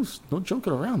 That was no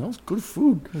joking around. That was good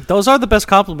food." Those are the best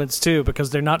compliments, too,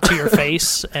 because they're not to your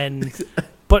face.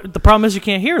 But the problem is you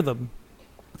can't hear them.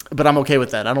 But I'm okay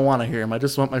with that. I don't want to hear them. I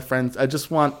just want my friends.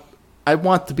 I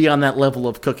want to be on that level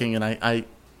of cooking, and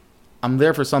I'm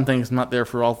there for some things, not there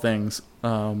for all things.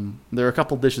 There are a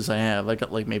couple dishes I have. I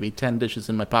got like maybe 10 dishes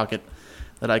in my pocket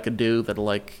that I could do that,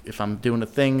 like, if I'm doing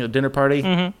a dinner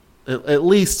party, at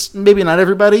least, maybe not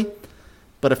everybody,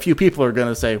 but a few people are going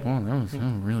to say, "Well, that was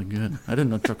really good. I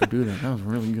didn't know Chuck could do that. That was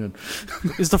really good."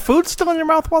 Is the food still in your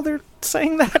mouth while they're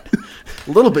saying that?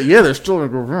 A little bit, yeah, they're still going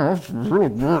to go, "Oh, that's really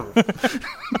good."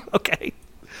 Okay.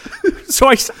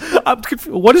 So I'm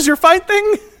confused. What is your fine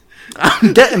thing?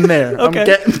 I'm getting there. Okay. I'm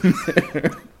getting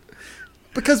there.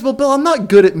 Because, well, Bill, I'm not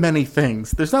good at many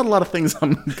things. There's not a lot of things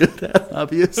I'm good at,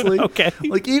 obviously. Okay.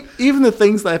 Like, even the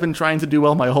things that I've been trying to do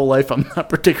well my whole life, I'm not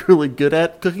particularly good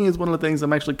at. Cooking is one of the things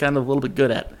I'm actually kind of a little bit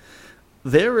good at.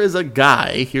 There is a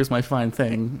guy, here's my fine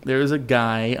thing, there is a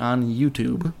guy on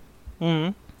YouTube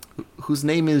whose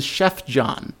name is Chef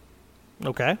John.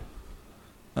 Okay.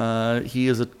 He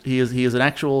is an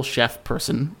actual chef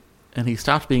person, and he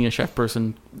stopped being a chef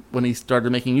person when he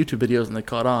started making YouTube videos and they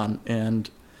caught on. And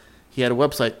he had a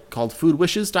website called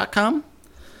foodwishes.com,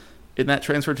 and that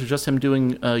transferred to just him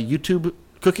doing YouTube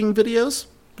cooking videos.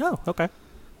 Oh, okay.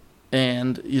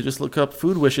 And you just look up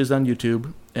Food Wishes on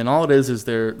YouTube, and all it is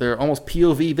they're almost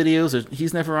POV videos.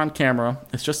 He's never on camera.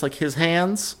 It's just like his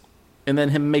hands and then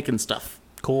him making stuff.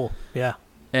 Cool. Yeah.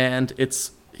 And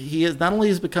he has not only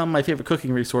has become my favorite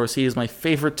cooking resource, he is my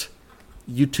favorite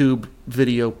YouTube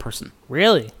video person.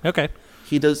 Really? Okay.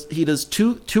 He does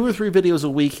two or three videos a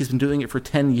week. He's been doing it for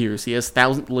 10 years. He has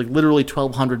literally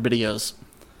 1,200 videos,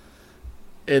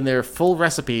 and they're full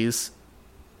recipes,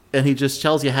 and he just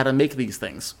tells you how to make these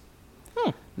things.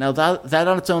 Now that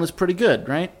on its own is pretty good,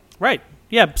 right? Right.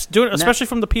 Yeah, do it especially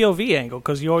from the POV angle,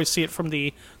 because you always see it from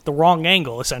the wrong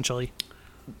angle, essentially.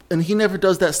 And he never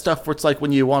does that stuff where it's like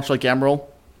when you watch like Emerald,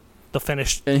 The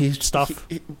finished and he's stuff.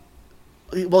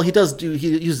 He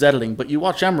uses editing, but you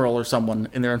watch Emerald or someone,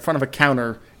 and they're in front of a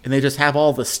counter, and they just have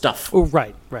all the stuff. Oh,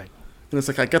 right. And it's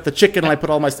like, I got the chicken, and I put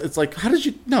all my... It's like, how did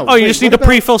you... No. Oh, you just need to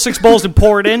pre-fill 6 bowls and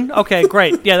pour it in? Okay,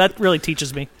 great. Yeah, that really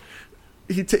teaches me.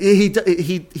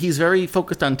 He's very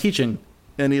focused on teaching,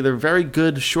 and they're very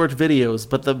good short videos,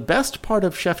 but the best part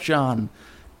of Chef John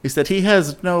is that he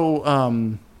has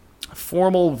no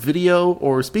formal video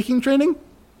or speaking training.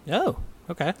 Oh,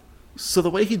 okay. So the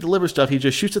way he delivers stuff, he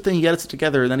just shoots a thing, he edits it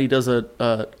together, and then he does a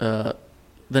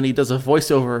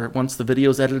voiceover once the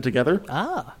video's edited together.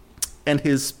 Ah. And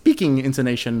his speaking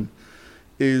intonation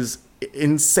is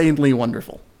insanely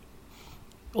wonderful.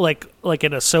 Like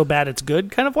in a so bad it's good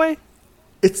kind of way?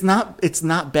 It's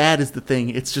not bad is the thing.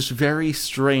 It's just very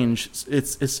strange.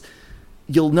 It's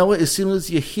you'll know it as soon as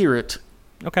you hear it.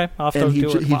 Okay, I'll have to And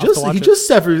do it. he I'll have to watch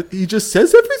it. just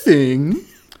says everything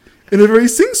in a very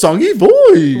sing-songy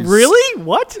voice. Really?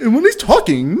 What? And when he's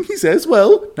talking, he says,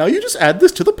 "Well, now you just add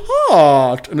this to the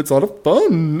pot, and it's a lot of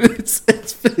fun." It's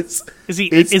Is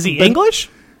he English?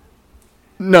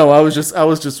 No, I was just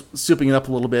souping it up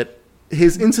a little bit.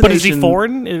 His intonation. But is he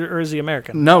foreign or is he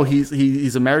American? No,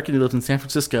 he's American. He lives in San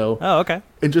Francisco. Oh, okay.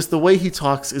 And just the way he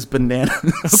talks is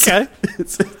bananas. Okay.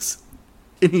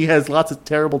 And he has lots of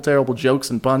terrible, terrible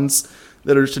jokes and puns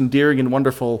that are just endearing and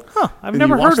wonderful. Huh, I've And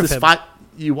never you watch heard of this him.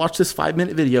 You watch this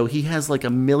 5-minute video, he has like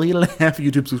 1.5 million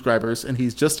YouTube subscribers, and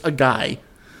he's just a guy.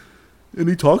 And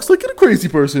he talks like a crazy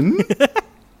person.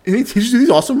 And he teaches you these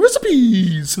awesome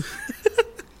recipes.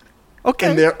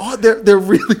 Okay. And they're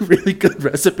really, really good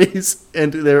recipes,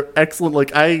 and they're excellent.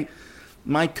 Like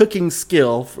my cooking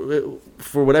skill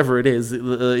for whatever it is,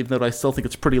 even though I still think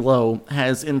it's pretty low,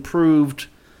 has improved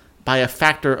by a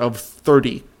factor of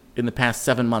 30 in the past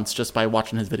 7 months just by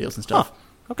watching his videos and stuff. Huh.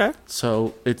 Okay.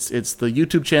 So it's the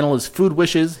YouTube channel is Food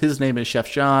Wishes. His name is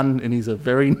Chef John, and he's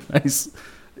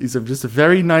just a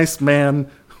very nice man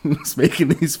who's making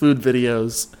these food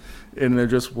videos. And they're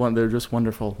just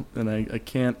wonderful, and I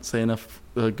can't say enough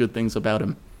good things about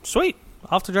him. Sweet.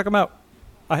 I'll have to check him out.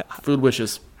 Food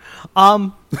Wishes.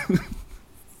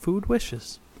 Food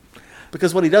Wishes.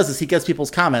 Because what he does is he gets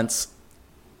people's comments,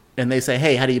 and they say,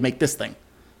 "Hey, how do you make this thing?"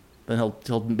 Then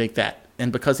he'll make that.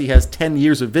 And because he has 10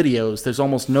 years of videos, there's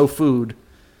almost no food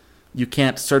you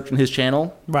can't search in his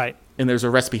channel, Right. and there's a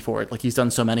recipe for it. Like he's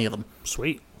done so many of them,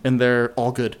 Sweet. and they're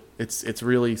all good. It's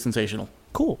really sensational.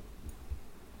 Cool.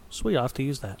 Sweet. I'll have to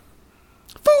use that.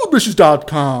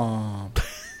 Foodwishes.com.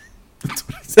 That's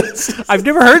what he says. I've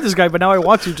never heard this guy, but now I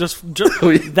want to. Just Oh,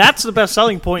 yeah. that's the best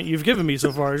selling point you've given me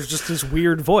so far. Is just this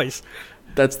weird voice.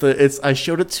 I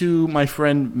showed it to my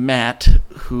friend Matt,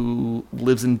 who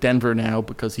lives in Denver now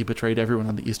because he betrayed everyone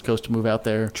on the East Coast to move out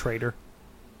there. Traitor.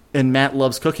 And Matt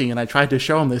loves cooking, and I tried to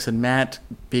show him this, and Matt,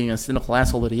 being a cynical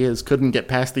asshole that he is, couldn't get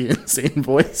past the insane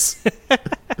voice.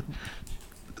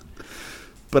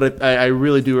 But I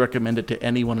really do recommend it to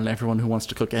anyone and everyone who wants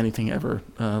to cook anything ever.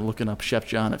 Looking up Chef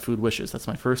John at Food Wishes. That's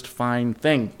my first fine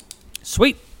thing.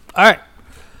 Sweet. All right.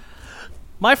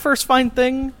 My first fine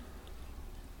thing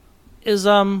is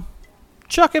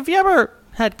Chuck, have you ever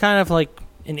had kind of like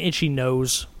an itchy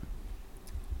nose?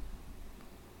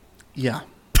 Yeah.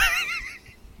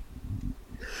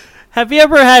 Have you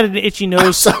ever had an itchy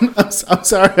nose? I'm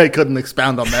sorry I couldn't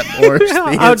expound on that more.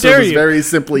 The How answer dare was you. very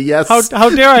simply yes. How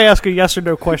dare I ask a yes or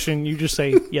no question? You just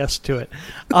say yes to it.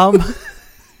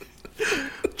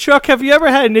 Chuck, have you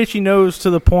ever had an itchy nose to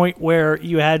the point where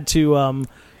you had to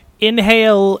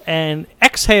inhale and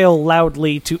exhale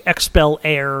loudly to expel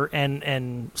air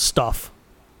and stuff?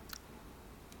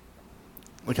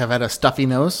 Like I've had a stuffy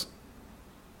nose?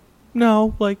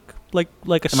 No, like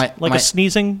a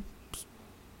sneezing.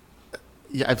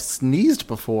 Yeah, I've sneezed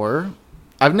before.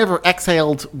 I've never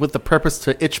exhaled with the purpose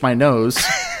to itch my nose.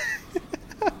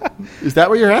 Is that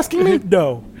what you're asking me?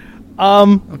 No.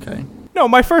 Okay. No,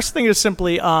 my first thing is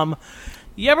simply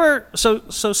you ever so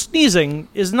sneezing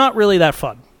is not really that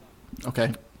fun.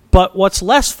 Okay. But what's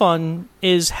less fun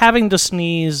is having to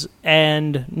sneeze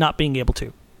and not being able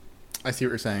to. I see what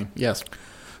you're saying. Yes.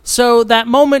 So that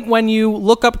moment when you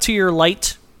look up to your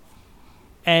light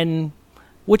and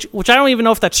which I don't even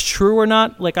know if that's true or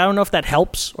not. Like, I don't know if that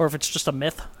helps or if it's just a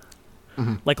myth.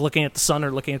 Mm-hmm. Like looking at the sun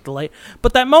or looking at the light.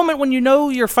 But that moment when you know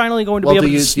you're finally going to be able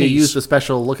to sneeze. Do you use the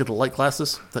special look at the light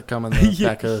glasses that come in the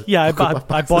back of... Yeah, I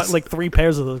bought like 3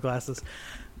 pairs of those glasses.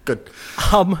 Good.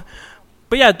 But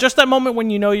yeah, just that moment when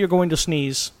you know you're going to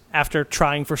sneeze after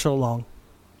trying for so long.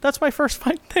 That's my first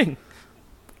fine thing.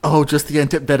 Oh, just the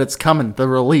antip that it's coming. The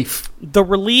relief. The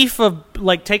relief of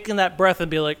like taking that breath and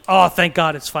be like, oh, thank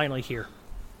God it's finally here.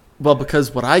 Well,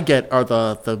 because what I get are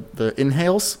the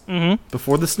inhales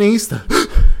before the sneeze.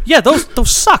 Yeah, those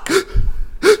suck.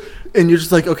 And you're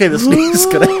just like, okay, the sneeze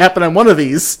is going to happen on one of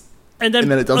these. And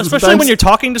then it doesn't especially sometimes. when you're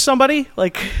talking to somebody,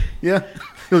 like... Yeah.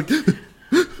 You're like,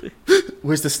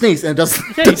 where's the sneeze? And it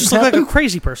doesn't Yeah, you just look like a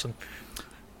crazy person.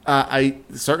 I'm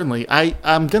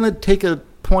going to take a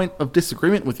point of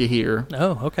disagreement with you here.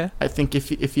 Oh, okay. I think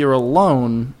if you're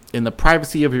alone in the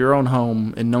privacy of your own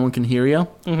home and no one can hear you,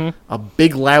 a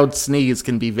big loud sneeze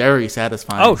can be very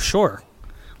satisfying. Oh, sure.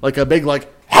 Like a big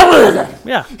like.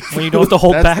 Yeah, when you don't have to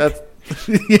hold back.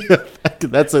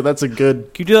 That's a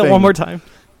good. Can you do that thing. one more time?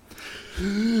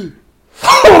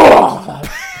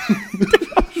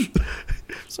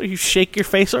 So you shake your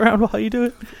face around while you do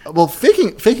it? Well,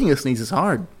 faking a sneeze is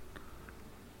hard.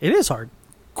 It is hard.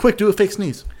 Quick, do a fake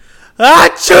sneeze.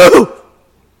 Achoo!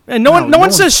 And no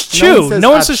one says chew.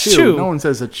 No one says chew. No one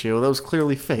says a chew. That was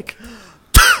clearly fake.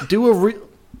 That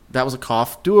was a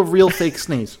cough. Do a real fake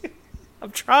sneeze.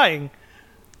 I'm trying.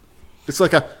 It's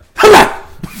like a.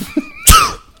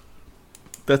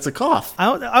 That's a cough.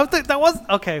 I don't think that was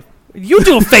okay. You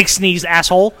do a fake sneeze,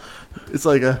 asshole. It's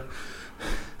like a.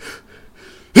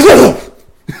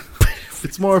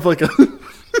 It's more of like a.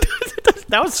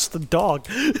 That was just a dog.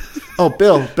 Oh,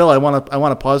 Bill, I want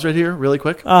to pause right here, really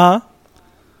quick. Uh huh.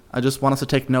 I just want us to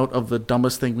take note of the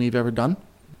dumbest thing we've ever done.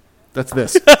 That's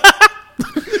this.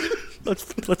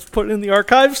 Let's put it in the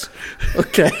archives.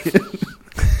 Okay.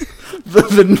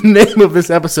 The name of this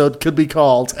episode could be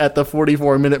called at the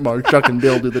 44-minute mark. Chuck and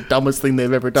Bill do the dumbest thing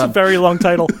they've ever It's a done. very long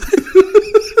title.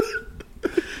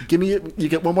 You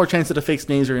get one more chance at a fake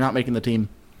sneeze, or you're not making the team.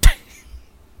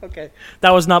 Okay,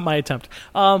 that was not my attempt.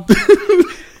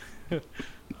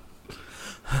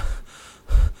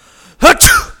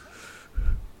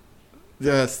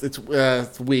 Yes, it's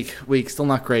weak, still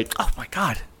not great. Oh my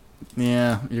god.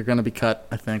 Yeah, you're gonna be cut.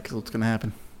 I think is what's gonna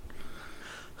happen.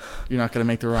 You're not gonna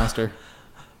make the roster.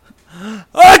 That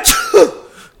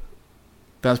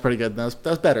was pretty good. That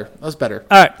was better.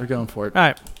 All right. We're going for it. All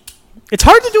right. It's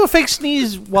hard to do a fake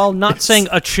sneeze while not saying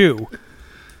achoo.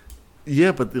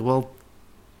 Yeah, but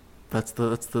that's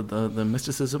the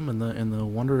mysticism and the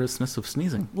wondrousness of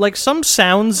sneezing. Like some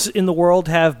sounds in the world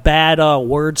have bad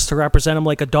words to represent them.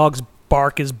 Like a dog's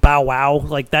bark is bow wow.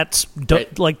 Like that's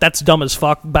Right. that's dumb as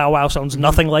fuck. Bow wow sounds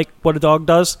nothing like what a dog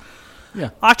does.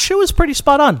 Yeah. Achoo is pretty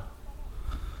spot on.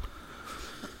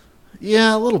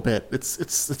 Yeah, a little bit.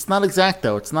 It's not exact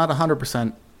though. It's not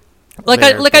 100%.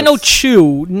 I know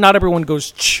chew. Not everyone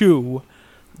goes chew,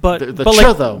 but The but chew,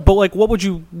 like though. but like what would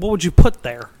you put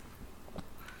there?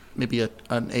 Maybe an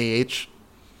AH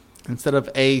instead of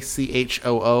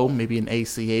ACHOO. Maybe an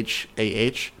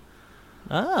ACHAH.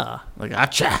 Ah, Like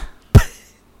acha.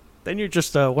 then you're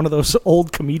just one of those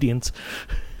old comedians.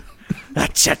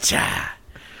 Acha cha.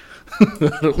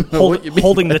 What you mean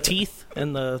Holding by the teeth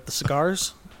and the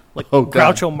cigars, like Oh,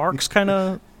 God. Groucho Marx kind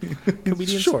of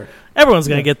comedians. Sure. Everyone's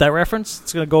gonna get that reference.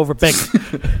 It's gonna go over big.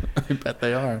 I bet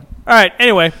they are. All right.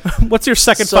 Anyway, what's your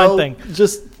second fine thing?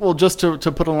 Just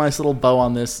to put a nice little bow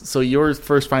on this. So your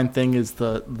first fine thing is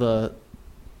the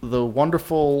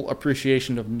wonderful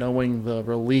appreciation of knowing the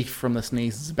relief from the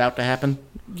sneeze is about to happen.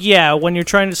 Yeah, when you're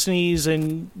trying to sneeze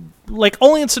and like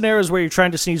only in scenarios where you're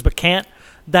trying to sneeze but can't.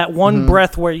 That one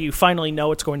breath where you finally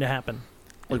know it's going to happen.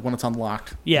 Like when it's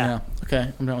unlocked. Yeah.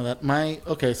 Okay, I'm done with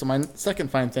that. So my second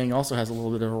fine thing also has a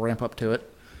little bit of a ramp up to it.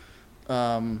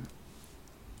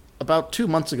 About 2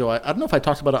 months ago, I don't know if I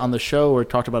talked about it on the show or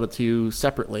talked about it to you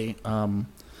separately.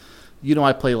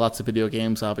 I play lots of video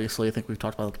games, obviously. I think we've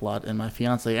talked about it a lot. And my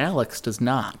fiance, Alex, does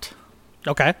not.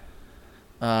 Okay.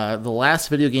 The last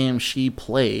video game she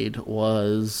played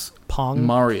was Pong.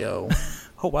 Mario.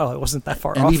 Oh, wow. It wasn't that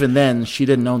far And off. even then, she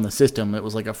didn't own the system. It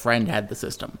was like a friend had the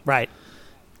system. Right.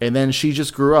 And then she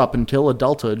just grew up until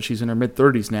adulthood. She's in her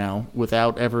mid-30s now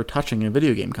without ever touching a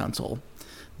video game console.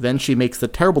 Then she makes the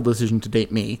terrible decision to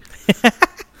date me.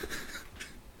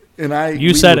 And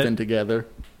we said move it. in together.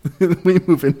 We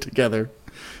move in together.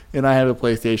 And I have a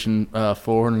PlayStation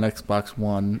 4 and an Xbox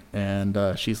One.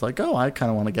 And she's like, oh, I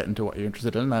kind of want to get into what you're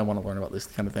interested in. And I want to learn about these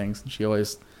kind of things. And she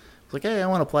always was like, hey, I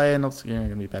want to play. And I was like, you're going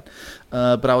to be bad.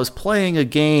 But I was playing a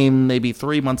game maybe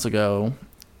 3 months ago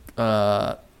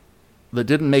that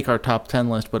didn't make our top 10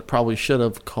 list, but probably should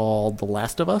have, called The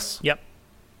Last of Us. Yep.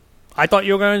 I thought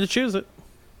you were going to choose it.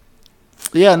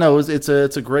 Yeah, no, it's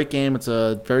a great game. It's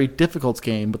a very difficult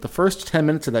game, but the first 10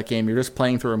 minutes of that game, you're just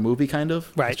playing through a movie, kind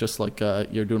of. Right. It's just like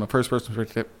you're doing a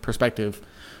first-person perspective,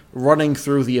 running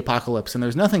through the apocalypse, and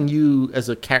there's nothing you, as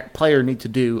a player, need to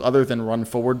do other than run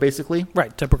forward, basically.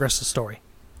 Right, to progress the story.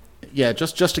 Yeah,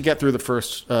 just to get through the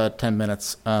first 10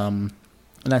 minutes.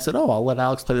 And I said, oh, I'll let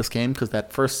Alex play this game, because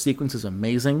that first sequence is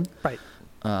amazing. Right.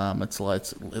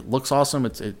 It looks awesome.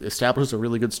 It establishes a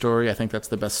really good story. I think that's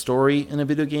the best story in a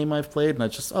video game I've played. And I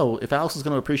just, if Alex is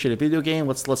going to appreciate a video game,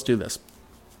 let's do this.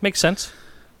 Makes sense.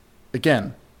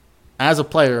 Again, as a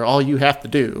player, all you have to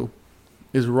do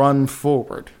is run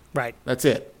forward. Right. That's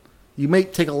it. You may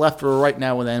take a left or a right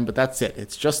now and then, but that's it.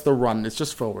 It's just the run. It's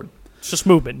just forward. It's just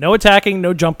movement. No attacking,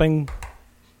 no jumping.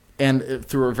 and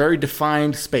through a very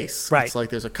defined space. Right. It's like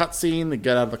there's a cutscene, they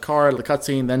get out of the car, out of the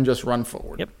cutscene, then just run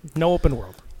forward. Yep. No open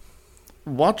world.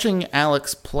 Watching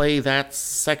Alex play that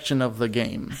section of the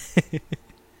game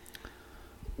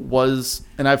was,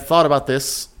 and I've thought about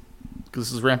this, because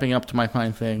this is ramping up to my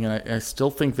fine thing, and I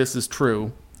still think this is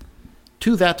true.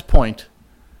 To that point,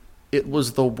 it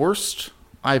was the worst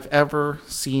I've ever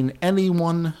seen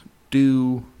anyone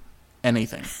do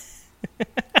anything.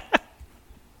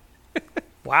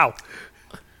 Wow.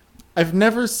 I've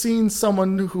never seen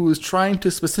someone who was trying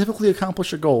to specifically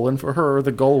accomplish a goal, and for her,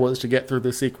 the goal was to get through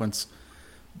the sequence,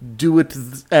 do it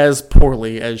as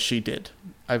poorly as she did.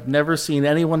 I've never seen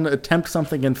anyone attempt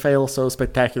something and fail so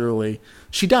spectacularly.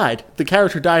 She died. The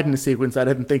character died in the sequence. I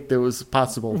didn't think there was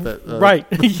possible that... Right,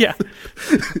 yeah.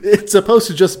 It's supposed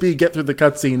to just be get through the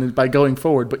cutscene by going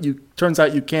forward, but turns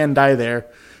out you can die there,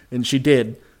 and she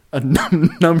did a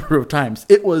number of times.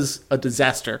 It was a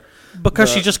disaster.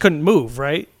 Because she just couldn't move,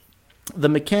 right? The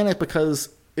mechanic, because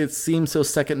it seems so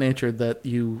second nature that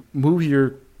you move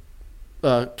your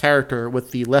character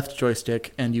with the left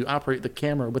joystick and you operate the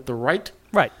camera with the right.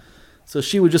 Right. So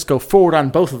she would just go forward on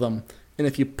both of them. And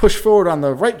if you push forward on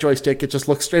the right joystick, it just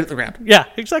looks straight at the ground. Yeah,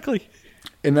 exactly.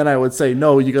 And then I would say,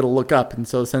 no, you got to look up. And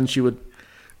so then she would...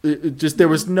 there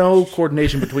was no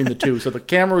coordination between the two. So the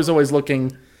camera was always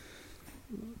looking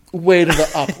way to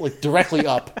the up, like directly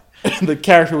up. And the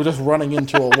character was just running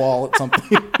into a wall at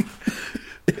something.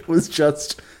 It was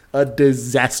just a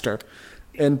disaster.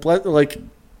 And like,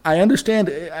 I understand.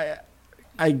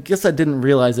 I guess I didn't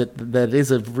realize that it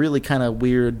is a really kind of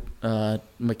weird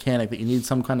mechanic that you need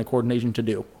some kind of coordination to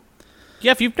do.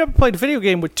 Yeah, if you've never played a video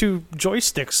game with two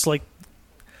joysticks, like,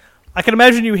 I can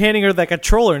imagine you handing her that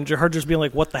controller and her just being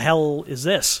like, "What the hell is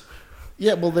this?"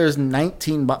 Yeah, well, there's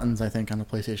 19 buttons, I think, on a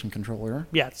PlayStation controller.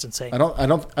 Yeah, it's insane. I don't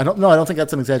know. I don't think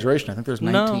that's an exaggeration. I think there's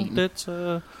 19. No, it's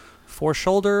 4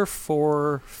 shoulder,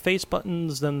 4 face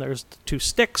buttons. Then there's the 2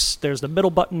 sticks. There's the middle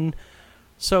button.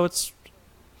 So it's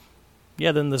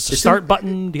then there's the start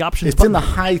button, the options it's button. It's in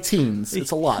the high teens.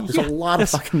 It's a lot. There's a lot of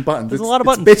fucking buttons. There's a lot of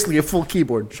buttons. It's basically a full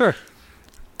keyboard. Sure.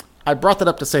 I brought that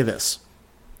up to say this.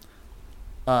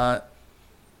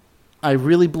 I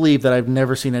really believe that I've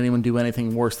never seen anyone do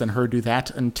anything worse than her do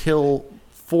that until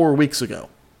 4 weeks ago.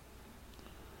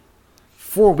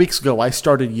 4 weeks ago, I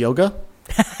started yoga.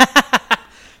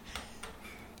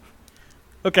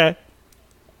 Okay.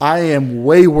 I am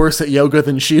way worse at yoga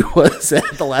than she was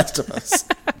at The Last of Us.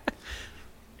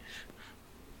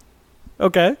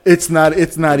 Okay. It's not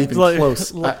even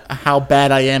close how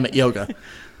bad I am at yoga.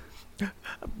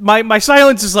 My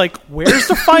silence is like, where's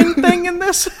the fine thing in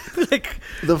this? Like,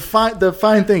 the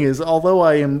fine thing is, although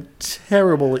I am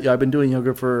terrible at yoga, I've been doing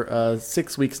yoga for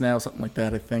 6 weeks now, something like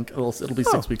that. I think it'll be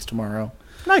 6 weeks tomorrow.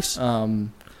 Nice.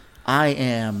 I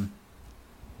am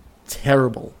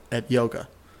terrible at yoga.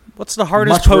 What's the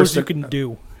hardest pose you can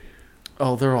do?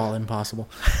 Oh, they're all impossible.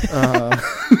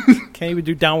 Can't even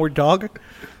do downward dog?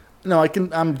 No, I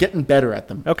can. I'm getting better at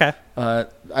them. Okay.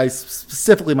 I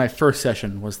specifically, my first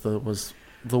session was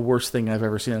the worst thing I've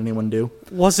ever seen anyone do.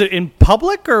 Was it in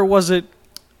public or was it?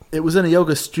 It was in a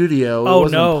yoga studio. Oh, it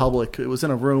wasn't no. in public. It was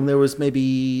in a room. There was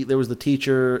the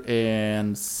teacher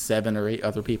and 7 or 8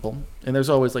 other people, and there's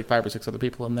always like 5 or 6 other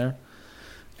people in there.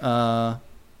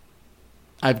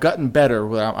 I've gotten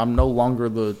better. I'm no longer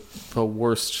the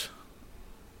worst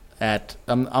at.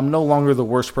 I'm no longer the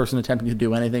worst person attempting to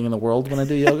do anything in the world when I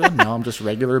do yoga. Now I'm just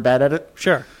regular bad at it.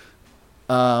 Sure.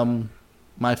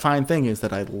 My fine thing is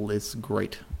that it's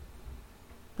great.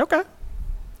 Okay.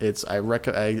 This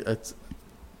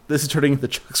is turning into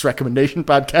Chuck's recommendation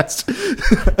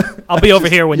podcast. I'll be over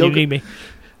here when you need me.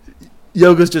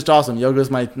 Yoga's just awesome. Yoga's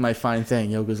my fine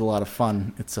thing. Yoga's a lot of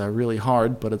fun. It's really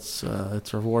hard, but it's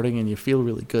rewarding, and you feel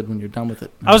really good when you're done with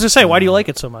it. I was going to say, why do you like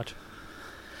it so much?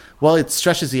 Well, it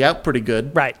stretches you out pretty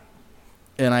good. Right.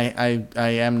 And I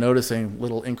am noticing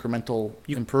little incremental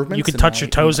improvements. You can touch your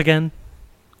toes again?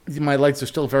 My legs are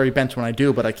still very bent when I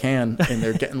do, but I can, and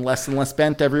they're getting less and less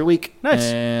bent every week. Nice.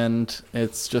 And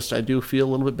it's just, I do feel a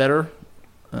little bit better,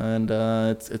 and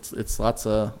it's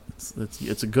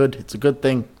a good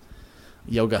thing.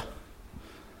 Yoga.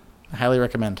 I highly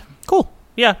recommend. Cool.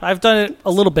 Yeah, I've done it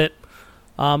a little bit.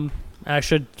 I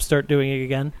should start doing it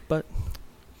again, but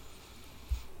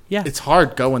yeah. It's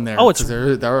hard going there. Oh,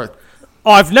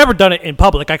 I've never done it in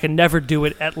public. I can never do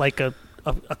it at like a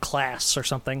class or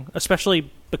something,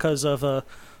 especially because of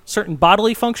certain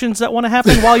bodily functions that want to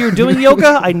happen while you're doing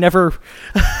yoga. I never.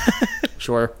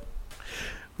 Sure.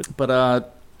 But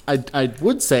I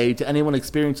would say to anyone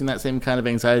experiencing that same kind of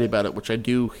anxiety about it, which I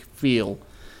do feel,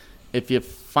 if you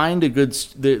find a good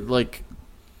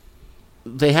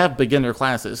they have beginner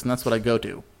classes, and that's what I go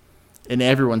to. And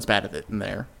everyone's bad at it in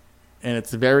there. And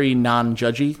it's very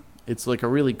non-judgy. It's like a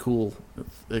really cool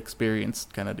experience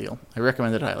kind of deal. I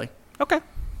recommend it highly. Okay.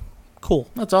 Cool.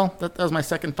 That's all. That was my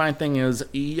second fine thing is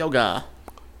yoga.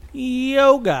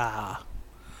 Yoga.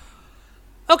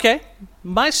 Okay.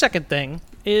 My second thing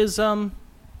is not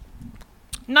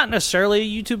necessarily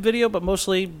a YouTube video, but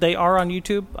mostly they are on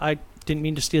YouTube. I didn't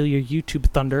mean to steal your YouTube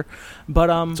thunder, but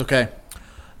It's okay.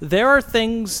 there are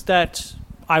things that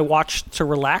I watch to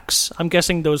relax. I'm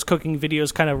guessing those cooking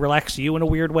videos kind of relax you in a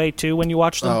weird way too when you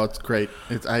watch them. Oh, it's great.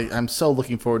 I'm so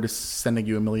looking forward to sending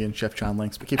you a million Chef John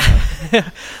links, but keep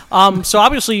going. So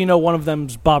obviously, you know, one of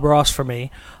them's Bob Ross for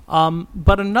me.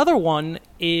 But another one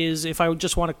is, if I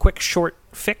just want a quick short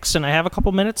fix and I have a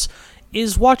couple minutes,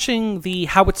 is watching the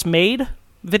How It's Made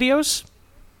videos,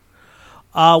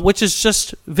 which is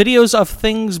just videos of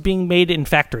things being made in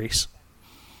factories.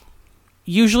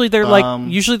 Usually they're like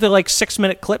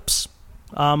 6-minute clips.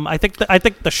 I think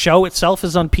the show itself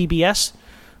is on PBS.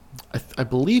 I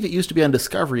believe it used to be on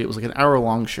Discovery. It was like an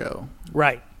hour-long show.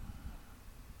 Right.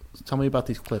 Tell me about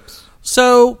these clips.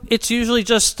 So it's usually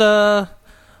just they're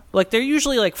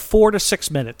usually like 4 to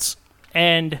 6 minutes,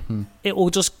 and it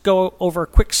will just go over a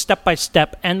quick step by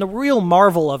step. And the real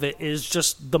marvel of it is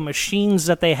just the machines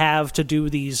that they have to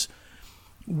do these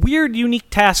weird, unique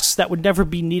tasks that would never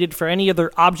be needed for any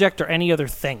other object or any other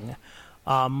thing.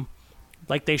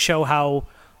 Like they show how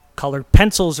colored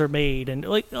pencils are made, and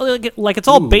like it's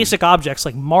all basic objects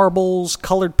like marbles,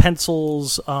 colored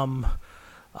pencils.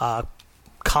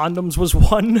 Condoms was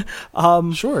one.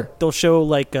 Sure. They'll show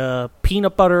like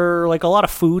peanut butter, like a lot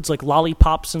of foods, like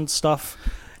lollipops and stuff.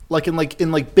 Like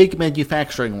in big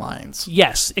manufacturing lines.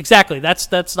 Yes, exactly. That's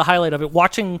the highlight of it.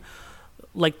 Watching,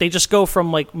 like, they just go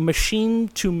from like machine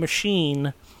to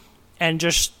machine, and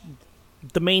just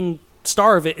the main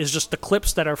star of it is just the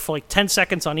clips that are for like 10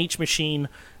 seconds on each machine,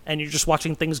 and you're just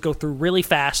watching things go through really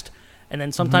fast. And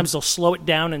then sometimes they'll slow it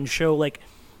down and show like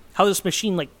how this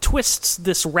machine like twists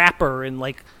this wrapper in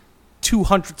like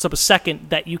 0.02 of a second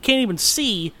that you can't even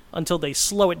see until they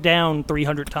slow it down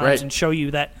 300 times Right. and show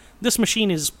you that this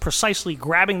machine is precisely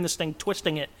grabbing this thing,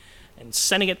 twisting it, and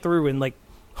sending it through in like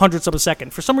hundredths of a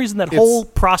second. For some reason, that whole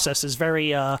process is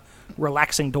very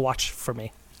relaxing to watch for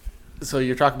me. So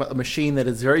you're talking about a machine that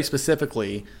is very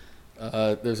specifically,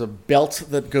 there's a belt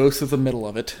that goes through the middle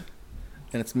of it,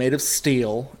 and it's made of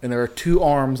steel, and there are 2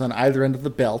 arms on either end of the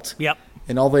belt. Yep.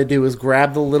 And all they do is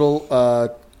grab the little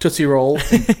Tootsie Roll,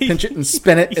 and pinch it and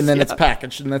spin it, and then it's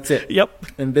packaged, and that's it. Yep.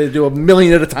 And they do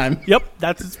 1,000,000 at a time. Yep.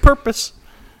 That's its purpose.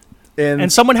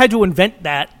 And someone had to invent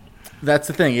that. That's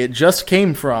the thing. It just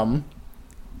came from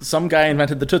some guy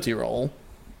invented the Tootsie Roll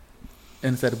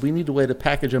and said, we need a way to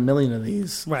package 1,000,000 of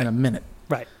these in a minute.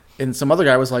 Right. And some other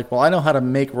guy was like, well, I know how to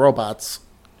make robots,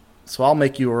 so I'll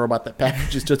make you a robot that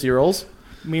packages Tootsie Rolls.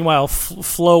 Meanwhile,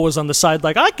 Flo was on the side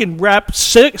like, I can wrap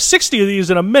 60 of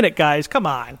these in a minute, guys. Come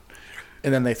on.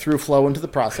 And then they threw Flo into the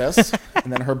process,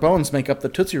 and then her bones make up the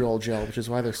Tootsie Roll gel, which is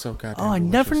why they're so goddamn I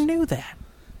delicious. never knew that.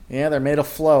 Yeah, they're made of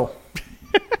Flo.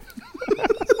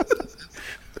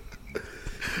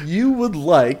 You would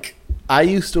like... I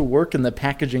used to work in the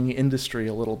packaging industry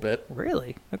a little bit.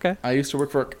 Really? Okay. I used to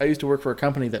work for a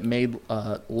company that made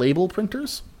label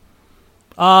printers.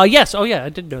 Yes. Oh, yeah. I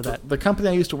did know that. The company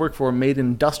I used to work for made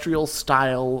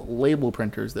industrial-style label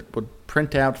printers that would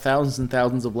print out thousands and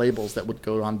thousands of labels that would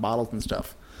go on bottles and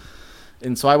stuff.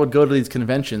 And so I would go to these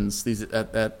conventions.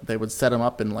 They would set them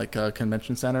up in like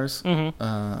convention centers.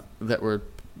 The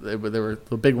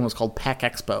big one was called Pack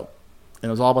Expo, and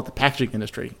it was all about the packaging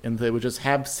industry. And they would just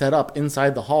have set up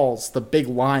inside the halls the big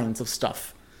lines of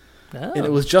stuff. Oh. And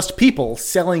it was just people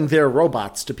selling their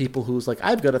robots to people who's like,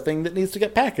 I've got a thing that needs to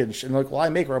get packaged. And they're like, well, I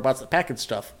make robots that package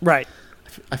stuff. Right.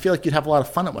 I feel like you'd have a lot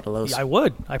of fun at one of those. I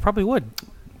would. I probably would.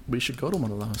 We should go to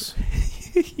one of those.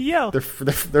 Yeah. They're free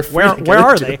Where to get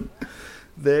are into.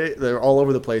 They're all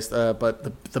over the place.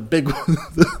 But the big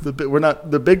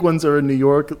the big ones are in New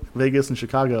York, Vegas, and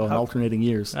Chicago in alternating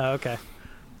years. Oh, okay.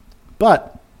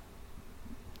 But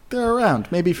they're around.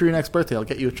 Maybe for your next birthday, I'll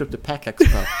get you a trip to Pack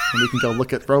Expo, and we can go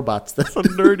look at robots. The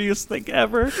nerdiest thing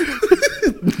ever.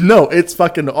 No, it's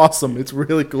fucking awesome. It's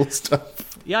really cool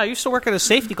stuff. Yeah, I used to work at a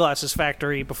safety glasses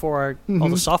factory before all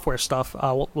the software stuff.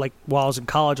 Like while I was in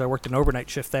college, I worked an overnight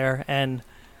shift there, and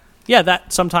yeah,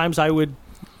 that sometimes I would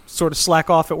sort of slack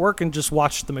off at work and just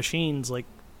watch the machines, like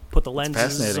put the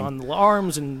lenses on the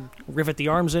arms and rivet the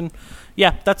arms in.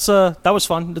 Yeah, that was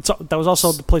fun. That was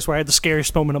also the place where I had the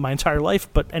scariest moment of my entire life.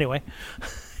 But anyway,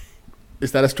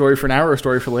 is that a story for now or a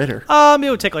story for later? It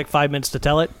would take like 5 minutes to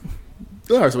tell it.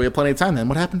 Oh, so we have plenty of time then.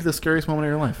 What happened to the scariest moment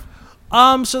of your life?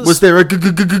 So Was there a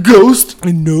ghost?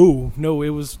 No, it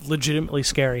was legitimately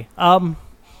scary.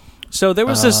 So there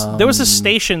was this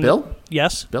station. Bill?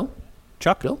 Yes. Bill?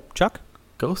 Chuck. Bill? Chuck.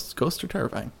 Ghosts are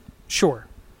terrifying. Sure.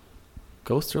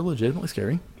 Ghosts are legitimately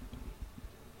scary.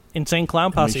 Insane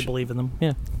Clown Posse should- believe in them.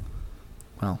 Yeah.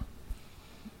 Well,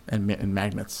 and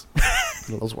magnets.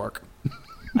 Those work.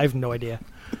 I have no idea.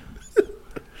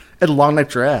 And long neck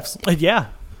giraffes. Yeah.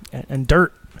 And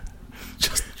dirt.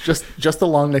 Just the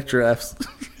long neck giraffes.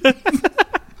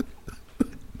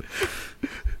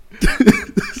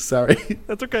 Sorry.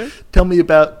 That's okay. Tell me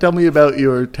about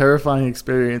your terrifying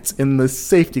experience in the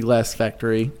safety glass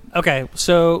factory. Okay,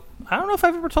 so I don't know if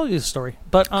I've ever told you this story,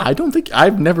 but I don't think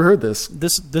I've never heard this.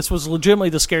 this was legitimately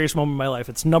the scariest moment of my life.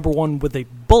 It's number one with a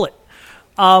bullet.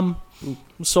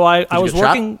 So I you was get shot?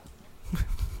 working.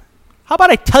 How about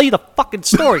I tell you the fucking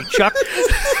story, Chuck?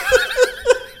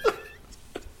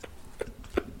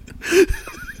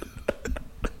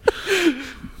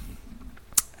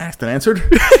 Asked and answered.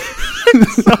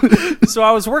 So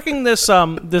I was working this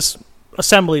this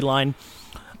assembly line,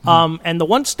 and the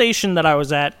one station that I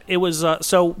was at, it was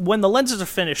so when the lenses are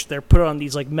finished, they're put on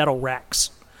these like metal racks,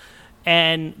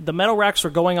 and the metal racks were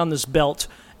going on this belt,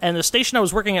 and the station I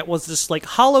was working at was this like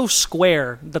hollow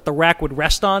square that the rack would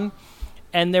rest on,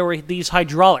 and there were these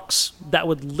hydraulics that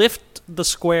would lift the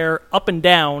square up and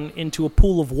down into a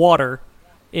pool of water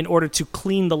in order to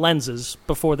clean the lenses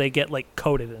before they get like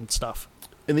coated and stuff.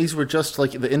 And these were just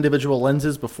like the individual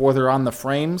lenses before they're on the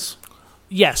frames?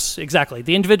 Yes, exactly.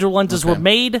 The individual lenses were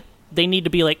made. They need to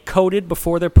be like coated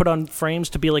before they're put on frames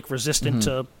to be like resistant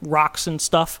to rocks and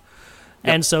stuff.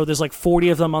 Yep. And so there's like 40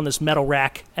 of them on this metal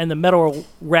rack, and the metal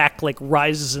rack like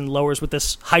rises and lowers with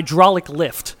this hydraulic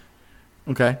lift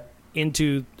Okay.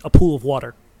 into a pool of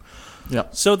water.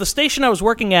 Yep. So the station I was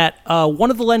working at,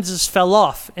 one of the lenses fell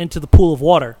off into the pool of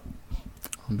water.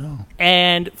 Oh, no.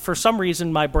 And for some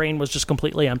reason, my brain was just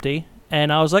completely empty.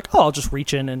 And I was like, oh, I'll just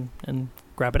reach in and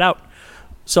grab it out.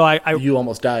 So You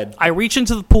almost died. I reach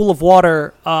into the pool of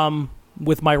water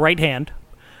with my right hand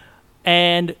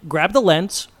and grab the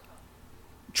lens,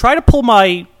 try to pull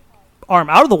my arm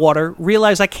out of the water,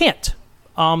 realize I can't.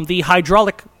 The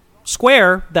hydraulic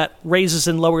square that raises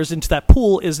and lowers into that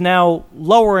pool is now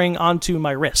lowering onto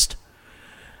my wrist.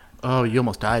 Oh, you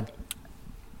almost died.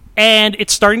 And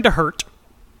it's starting to hurt.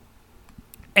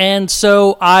 And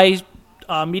so I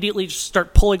immediately just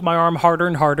start pulling my arm harder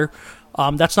and harder.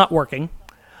 That's not working.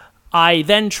 I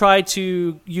then try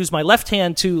to use my left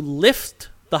hand to lift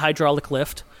the hydraulic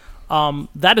lift.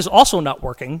 That is also not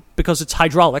working because it's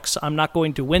hydraulics. I'm not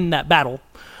going to win that battle.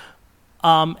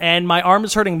 And my arm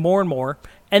is hurting more and more.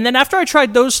 And then after I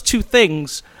tried those two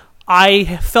things,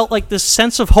 I felt like this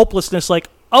sense of hopelessness, like,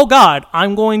 oh God,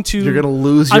 You're going to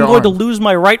lose your I'm going to arm. lose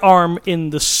my right arm in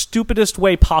the stupidest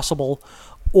way possible.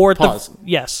 Or Pause.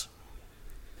 Yes.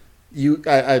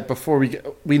 Before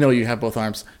we know you have both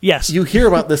arms. Yes. You hear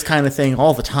about this kind of thing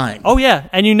all the time. Oh yeah,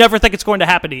 and you never think it's going to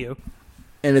happen to you.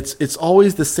 And it's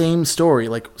always the same story.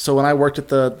 Like, so when I worked at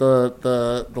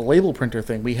the label printer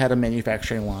thing, we had a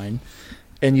manufacturing line,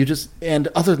 and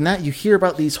other than that, you hear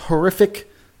about these horrific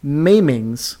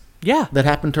maimings Yeah. that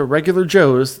happen to regular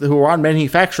Joes who are on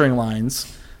manufacturing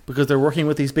lines because they're working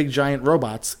with these big giant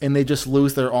robots, and they just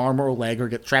lose their arm or leg or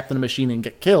get trapped in a machine and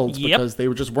get killed because they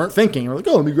just weren't thinking. They're like,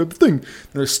 oh, let me grab the thing. And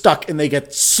they're stuck, and they get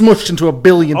smushed into a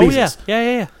billion Oh pieces.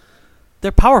 yeah.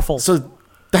 They're powerful. So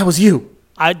that was you.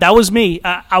 That was me.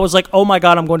 I was like, oh my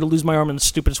God, I'm going to lose my arm in the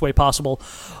stupidest way possible.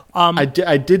 I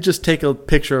did just take a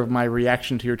picture of my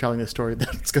reaction to your telling this story.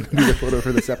 That's going to be the photo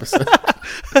for this episode.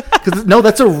 No,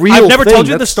 that's a real thing. I've never told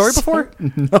you That's this story before?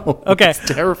 No. Okay. It's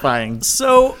terrifying.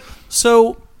 So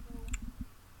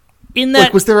in that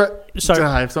Like, was there a... sorry.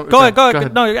 I have Go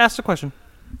ahead. No, ask the question.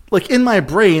 Like, in my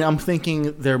brain, I'm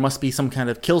thinking there must be some kind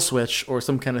of kill switch or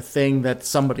some kind of thing that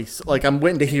somebody... Like, I'm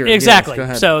waiting to hear it. Exactly. Yes, go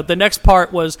ahead. So the next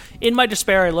part was, in my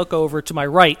despair, I look over to my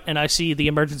right and I see the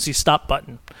emergency stop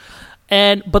button.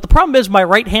 But the problem is my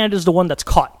right hand is the one that's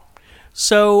caught.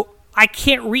 So I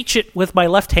can't reach it with my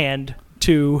left hand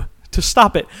to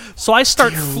stop it. So I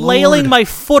start flailing my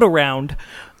foot around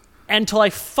until I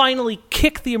finally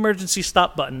kick the emergency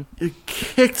stop button. You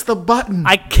kicked the button.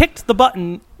 I kicked the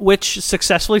button, which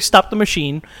successfully stopped the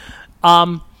machine.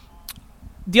 The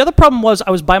other problem was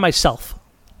I was by myself.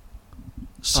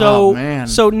 Oh, man.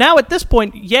 So now at this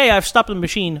point, yay, I've stopped the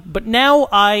machine, but now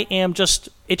I am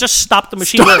it just stopped the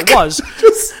machine where it was.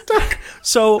 Just stuck.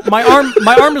 So my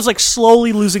arm is like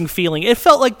slowly losing feeling. It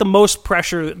felt like the most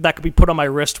pressure that could be put on my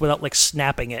wrist without like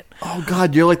snapping it. Oh,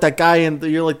 God, you're like that guy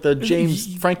you're like the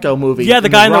James Franco movie. Yeah, the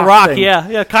guy in The Rock. thing.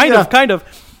 Yeah, kind of.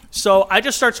 So I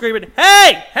just start screaming,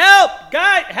 "Hey, help,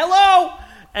 guy, hello!"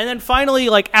 And then finally,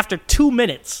 like, after 2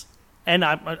 minutes, and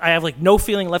I have, like, no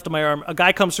feeling left in my arm, a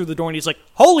guy comes through the door, and he's like,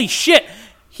 holy shit!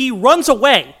 He runs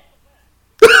away.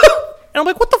 And I'm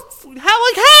like, what the how?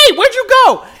 Like, hey, where'd you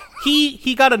go?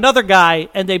 He got another guy,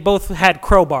 and they both had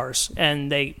crowbars,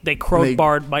 and they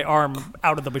crowbarred my arm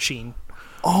out of the machine.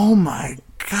 Oh my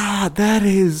god, that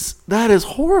is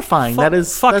horrifying.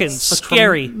 That's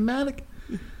scary. Traumatic.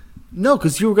 No,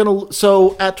 because you were gonna.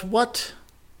 So at what?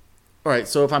 All right.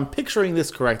 So if I'm picturing this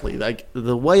correctly, like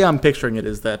the way I'm picturing it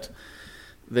is that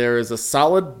there is a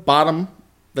solid bottom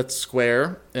that's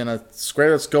square and a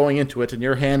square that's going into it, and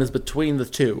your hand is between the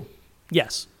two.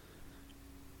 Yes.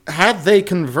 Had they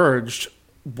converged,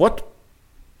 what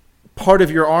part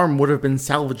of your arm would have been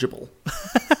salvageable?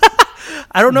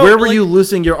 I don't know. Where were you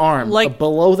losing your arm? Like,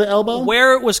 below the elbow?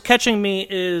 Where it was catching me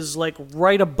is like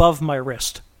right above my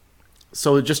wrist.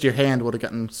 So just your hand would have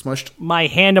gotten smushed? My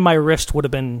hand and my wrist would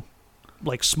have been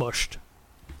like smushed.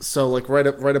 So like right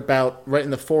in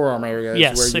the forearm area.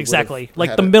 Yes, where you exactly.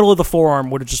 Like the middle of the forearm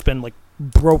would have just been like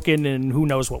broken, and who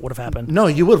knows what would have happened. No,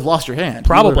 you would have lost your hand.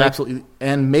 Probably. Absolutely,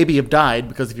 and maybe have died,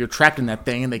 because if you're trapped in that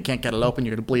thing and they can't get it open,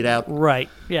 you're going to bleed out. Right,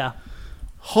 yeah.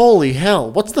 Holy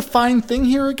hell. What's the fine thing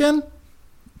here again?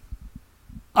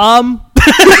 Oh,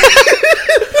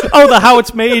 the how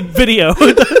it's made video.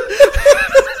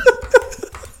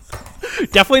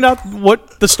 Definitely not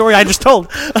what the story I just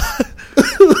told.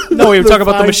 No, we were talking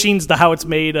about the machines, the how it's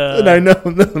made. No.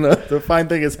 The fine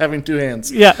thing is having two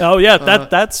hands. Yeah. Oh, yeah.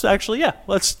 That's actually, yeah.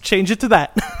 Let's change it to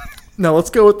that. No, let's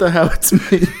go with the how it's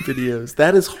made videos.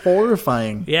 That is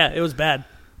horrifying. Yeah, it was bad.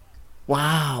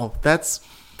 Wow, that's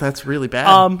really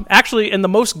bad. Actually, and the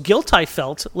most guilt I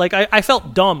felt, like I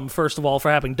felt dumb, first of all,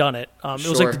 for having done it. It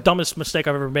was like the dumbest mistake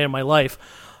I've ever made in my life.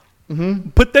 Mm-hmm.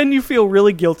 But then you feel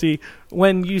really guilty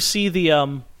when you see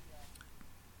the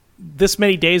this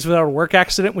many days without a work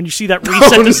accident, when you see that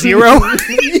reset to 0,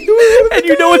 and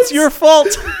you know it's your fault.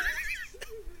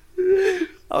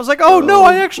 I was like, oh no,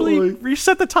 I actually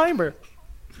reset the timer.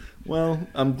 Well,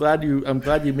 I'm glad you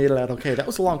made it out okay. That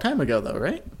was a long time ago, though,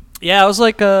 right? Yeah, I was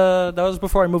like, that was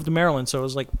before I moved to Maryland, so it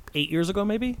was like 8 years ago,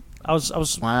 maybe. I was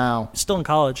still in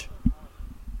college.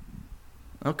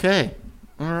 Okay,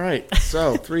 all right.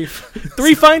 So three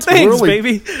fine things,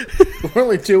 baby. We're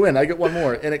only 2 in. I get one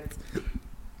more, and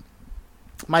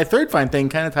my third fine thing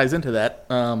kind of ties into that.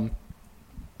 When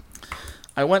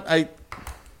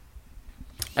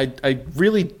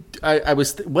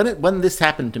this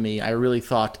happened to me, I really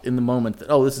thought in the moment that,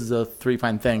 this is a 3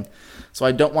 fine thing. So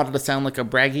I don't want it to sound like a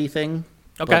braggy thing.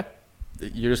 Okay.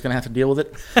 You're just going to have to deal with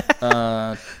it.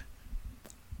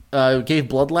 I gave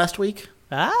blood last week.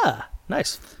 Ah,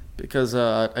 nice. Because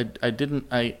I didn't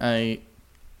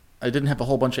have a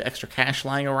whole bunch of extra cash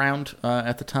lying around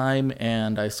at the time,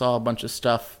 and I saw a bunch of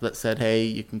stuff that said, hey,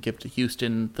 you can give to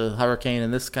Houston the hurricane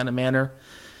in this kind of manner.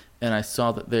 And I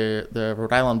saw that the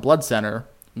Rhode Island Blood Center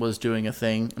was doing a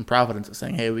thing in Providence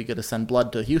saying, hey, we got to send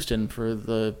blood to Houston for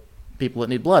the people that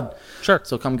need blood. Sure.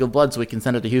 So come give blood so we can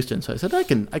send it to Houston. So I said, I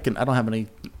don't have any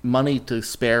money to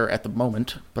spare at the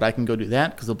moment, but I can go do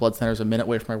that because the blood center is a minute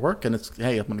away from my work, and it's,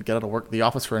 hey, I'm going to get out of the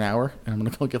office for an hour, and I'm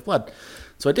going to go give blood.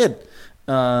 So I did.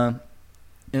 And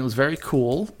it was very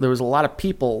cool. There was a lot of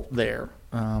people there,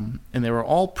 and they were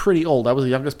all pretty old. I was the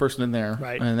youngest person in there,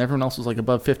 right, and everyone else was like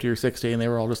above 50 or 60, and they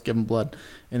were all just giving blood,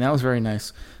 and that was very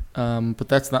nice. But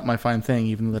that's not my fine thing,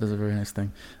 even though that is a very nice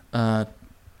thing.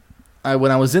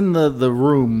 When I was in the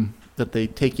room that they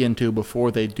take you into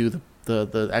before they do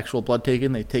the actual blood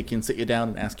taking, they take you and sit you down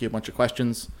and ask you a bunch of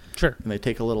questions. Sure. And they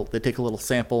take a little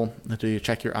sample. Do you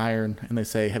check your iron? And they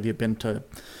say, have you been to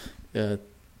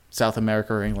South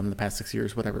America or England in the past 6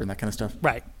 years, whatever, and that kind of stuff.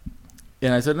 Right.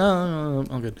 And I said, no,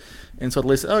 I'm good. And so the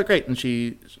lady said, oh, great. And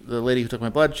the lady who took my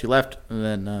blood, she left, and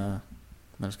then I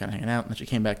was kind of hanging out, and then she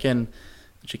came back in.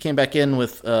 She came back in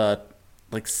with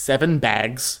like 7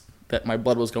 bags that my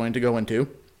blood was going to go into.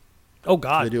 Oh,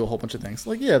 God. So they do a whole bunch of things.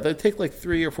 Like, yeah, they take like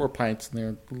 3 or 4 pints, and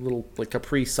they're little, like,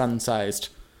 Capri Sun-sized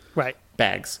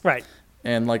bags. Right.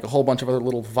 And like a whole bunch of other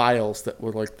little vials that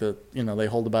were like they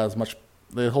hold about as much,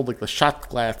 they hold like the shot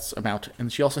glass amount.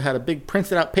 And she also had a big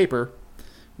printed out paper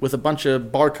with a bunch of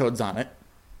barcodes on it.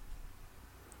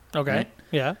 Okay. Right?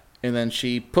 Yeah. And then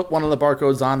she put one of the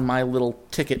barcodes on my little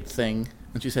ticket thing,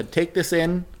 and she said, take this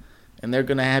in, and they're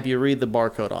going to have you read the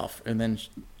barcode off. And then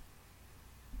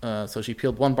so she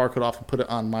peeled one barcode off and put it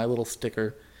on my little sticker,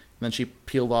 and then she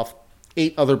peeled off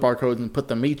 8 other barcodes and put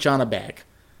them each on a bag.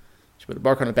 She put a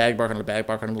barcode on a bag, barcode on a bag,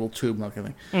 barcode on a little tube, and that kind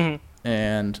of thing. Mm-hmm.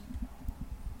 And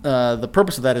the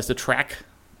purpose of that is to track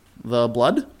the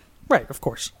blood. Right, of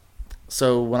course.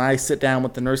 So when I sit down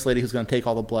with the nurse lady who's going to take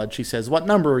all the blood, she says, "What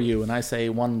number are you?" And I say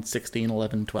 1, 16,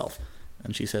 11, 12.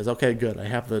 And she says, "Okay, good. I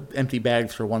have the empty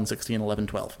bags for 1, 16, 11,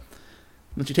 12."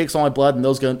 And she takes all my blood, and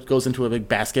those goes into a big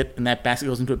basket, and that basket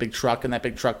goes into a big truck, and that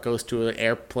big truck goes to an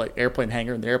airplane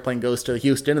hangar, and the airplane goes to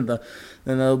Houston, and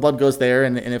the blood goes there.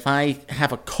 And if I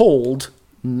have a cold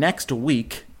next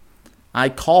week, I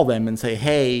call them and say,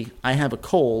 "Hey, I have a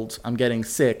cold. I'm getting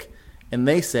sick," and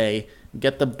they say,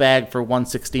 "Get the bag for 1,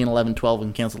 16, 11, 12,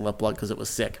 and cancel that blood because it was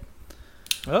sick."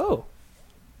 Oh.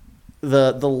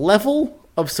 The level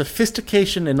of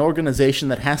sophistication and organization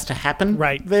that has to happen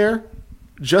there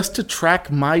just to track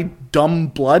my dumb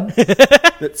blood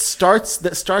that starts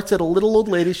at a little old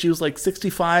lady. She was like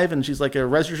 65, and she's like a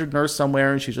registered nurse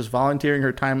somewhere, and she's just volunteering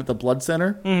her time at the blood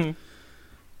center. Mm-hmm.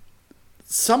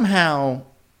 Somehow,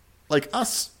 like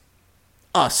us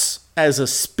as a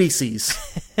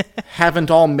species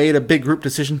haven't all made a big group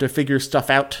decision to figure stuff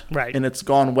out. Right. And it's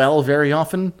gone well very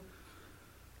often.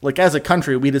 Like, as a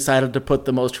country, we decided to put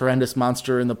the most horrendous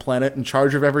monster in the planet in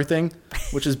charge of everything,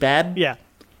 which is bad. Yeah.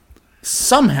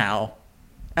 Somehow,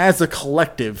 as a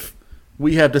collective,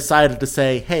 we have decided to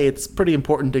say, hey, it's pretty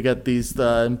important to get these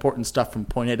important stuff from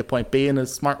point A to point B in a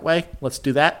smart way. Let's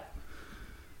do that.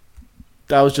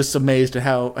 I was just amazed at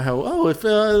how if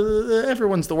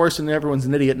everyone's the worst and everyone's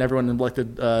an idiot and everyone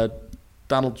elected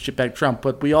Donald shitbag Trump,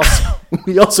 but we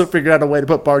also figured out a way to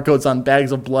put barcodes on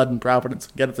bags of blood in Providence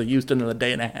and get it to Houston in a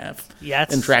day and a half. Yeah,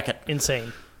 and track it.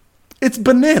 Insane. It's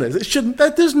bananas. It shouldn't.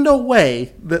 There's no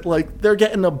way that they're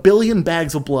getting 1 billion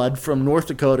bags of blood from North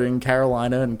Dakota and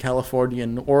Carolina and California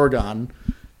and Oregon,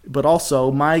 but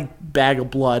also my bag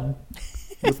of blood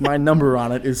with my number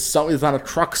on it is on a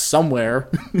truck somewhere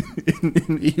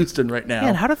in Houston right now.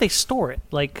 Man, how do they store it?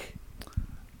 Like,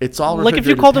 it's all if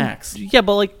you call packs. them, yeah,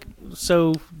 but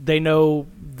so they know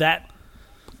that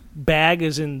bag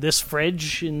is in this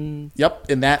fridge and yep,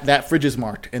 and that fridge is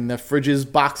marked, and the fridge's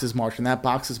box is marked, and that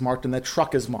box is marked, and that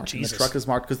truck is marked, Jesus. and the truck is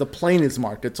marked because the plane is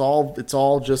marked. It's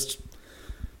all just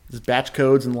batch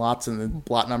codes and lots and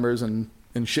lot numbers and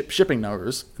shipping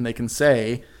numbers, and they can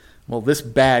say, well, this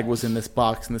bag was in this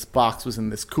box, and this box was in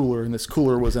this cooler, and this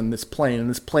cooler was in this plane, and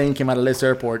this plane came out of this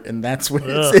airport, and that's what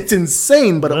it's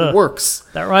insane, but it works.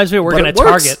 That reminds me of working at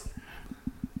Target.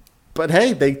 But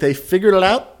hey, they figured it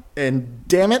out, and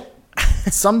damn it,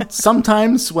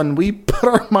 sometimes when we put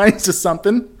our minds to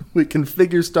something, we can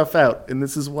figure stuff out, and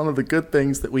this is one of the good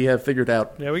things that we have figured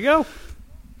out. There we go.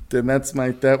 And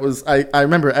I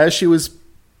remember as she was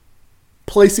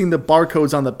placing the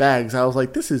barcodes on the bags, I was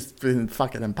like, this is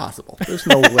fucking impossible. There's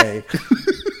no way.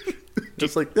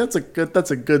 Just like, that's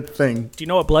a good thing. Do you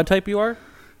know what blood type you are?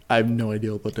 I have no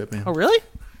idea what blood type I am. Oh, really?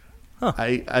 Huh.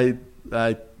 I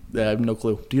have no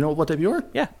clue. Do you know what blood type you are?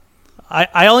 Yeah.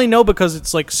 I only know because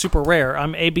it's like super rare.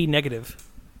 I'm AB negative.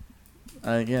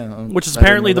 Yeah. Which is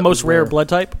apparently the most rare blood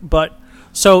type, but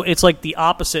so it's like the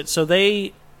opposite. So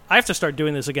I have to start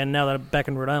doing this again now that I'm back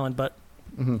in Rhode Island, but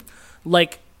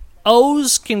like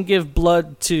O's can give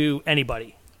blood to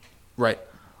anybody. Right.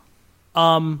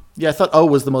 Yeah, I thought O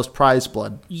was the most prized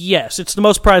blood. Yes, it's the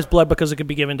most prized blood because it can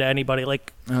be given to anybody.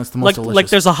 Like, it's the most delicious. Like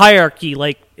there's a hierarchy.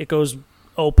 Like it goes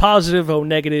O positive, O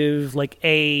negative, like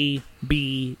A,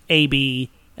 B, AB,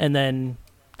 and then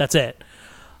that's it.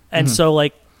 And so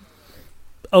like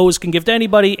O's can give to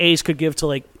anybody. A's could give to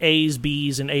like A's,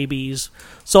 B's, and ABs.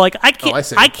 So like I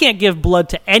can't give blood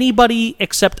to anybody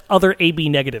except other AB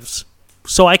negatives.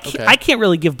 So I can't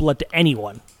really give blood to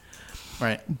anyone.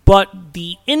 Right. But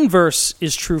the inverse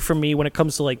is true for me when it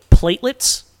comes to like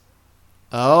platelets.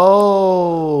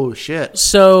 Oh, shit.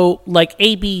 So like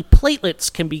AB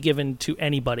platelets can be given to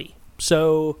anybody.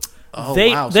 So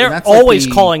they're always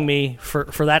calling me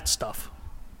for that stuff.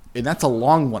 And that's a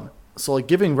long one. So like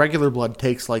giving regular blood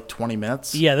takes like 20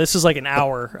 minutes. Yeah, this is like an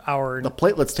hour. The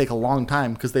platelets take a long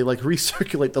time because they like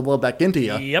recirculate the blood back into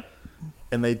you. Yep.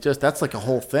 And that's like a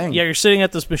whole thing. Yeah, you're sitting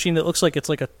at this machine that looks like it's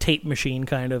like a tape machine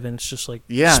kind of, and it's just like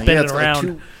spinning it's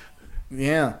around.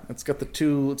 It's got the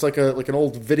two. It's like an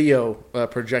old video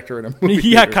projector in a movie.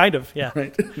 Yeah, kind of. Yeah.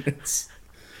 Right.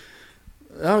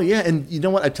 And you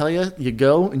know what? I tell you, you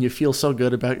go and you feel so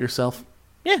good about yourself.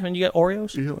 Yeah, and you get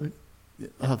Oreos.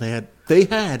 They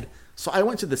had. So I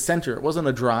went to the center. It wasn't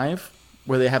a drive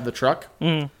where they have the truck.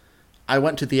 I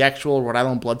went to the actual Rhode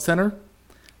Island Blood Center.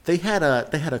 They had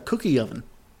a cookie oven.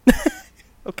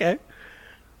 Okay.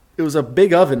 It was a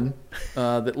big oven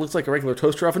that looks like a regular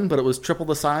toaster oven, but it was triple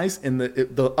the size, and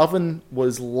the oven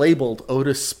was labeled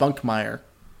Otis Spunkmeyer.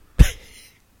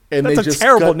 And that's a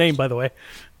terrible name, by the way.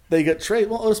 They get trays.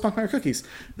 Well, Otis Spunkmeyer cookies.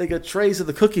 They get trays of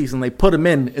the cookies and they put them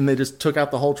in, and they just took out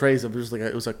the whole trays. It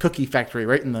was a cookie factory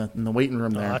right in the waiting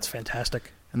room there. Oh, that's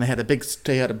fantastic. And they had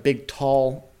a big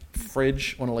tall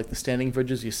fridge, one of like the standing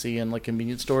fridges you see in like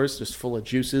convenience stores, just full of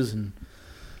juices, and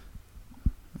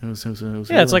it was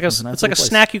It's like a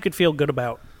snack you could feel good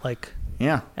about. Like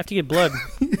yeah, after you get blood,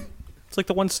 it's like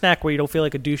the one snack where you don't feel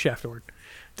like a douche afterward.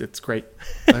 It's great.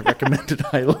 I recommend it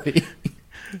highly.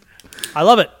 I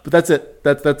love it. But that's it.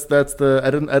 That's the. I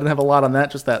didn't have a lot on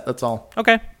that. Just that. That's all.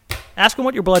 Okay. Ask him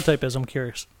what your blood type is. I'm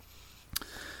curious.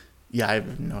 Yeah, I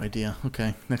have no idea.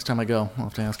 Okay, next time I go, I'll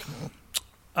have to ask him.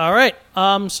 All right.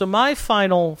 So my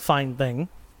final fine thing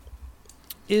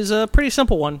is a pretty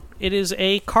simple one. It is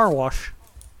a car wash.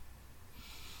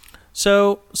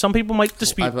 So some people might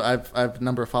dispute. I have a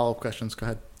number of follow-up questions. Go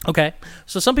ahead. Okay.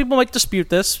 So some people might dispute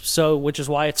this. Which is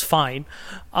why it's fine.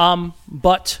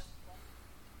 But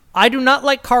I do not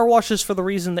like car washes for the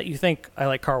reason that you think I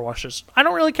like car washes. I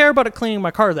don't really care about it cleaning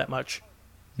my car that much.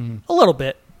 A little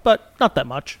bit, but not that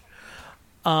much.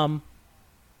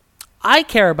 I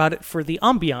care about it for the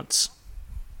ambiance.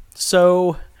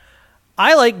 So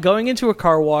I like going into a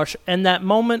car wash and that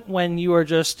moment when you are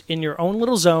just in your own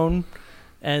little zone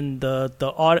and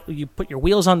you put your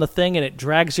wheels on the thing and it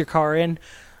drags your car in.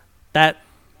 That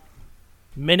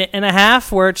minute and a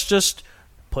half where it's just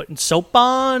putting soap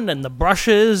on and the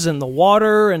brushes and the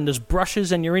water and there's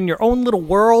brushes and you're in your own little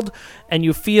world and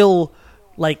you feel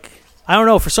like, I don't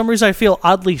know, for some reason I feel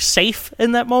oddly safe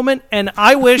in that moment. And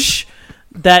I wish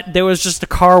that there was just a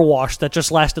car wash that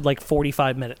just lasted like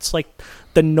 45 minutes. Like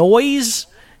the noise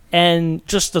and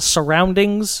just the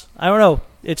surroundings, I don't know.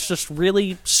 It's just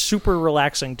really super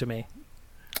relaxing to me.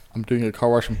 I'm doing a car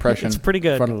wash impression. It's pretty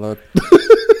good. In front of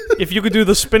If you could do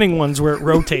the spinning ones where it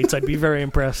rotates, I'd be very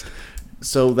impressed.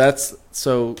 So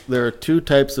there are two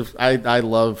types of. I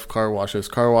love car washes.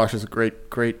 Car wash is a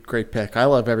great pick. I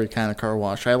love every kind of car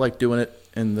wash. I like doing it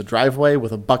in the driveway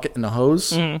with a bucket and a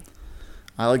hose. Mm-hmm.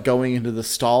 I like going into the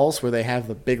stalls where they have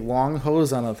the big long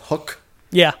hose on a hook.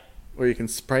 Yeah. Where you can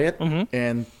spray it. Mm-hmm.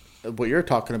 And what you're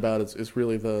talking about is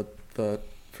really the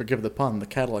forgive the pun, the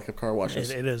Cadillac of car washes.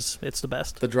 It is. It's the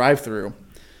best. The drive-through.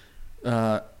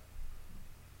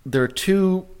 There are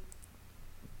two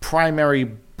primary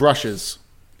brushes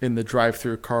in the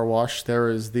drive-through car wash. There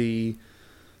is the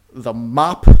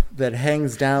mop that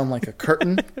hangs down like a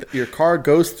curtain that your car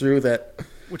goes through,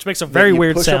 which makes a very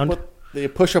weird sound. You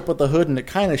push up with the hood and it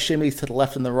kind of shimmies to the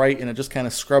left and the right and it just kind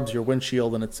of scrubs your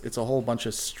windshield and it's a whole bunch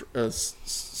of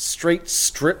straight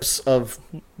strips of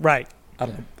right. I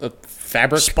don't know,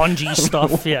 fabric, spongy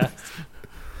stuff. Yeah,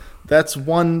 that's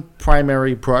one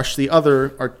primary brush. The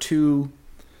other are two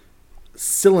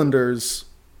cylinders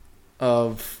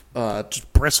of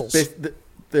just bristles.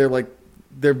 They're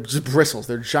just bristles.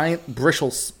 They're giant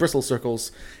bristle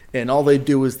circles, and all they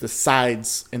do is the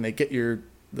sides, and they get your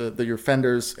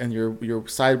fenders and your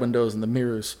side windows and the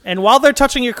mirrors. And while they're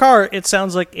touching your car, it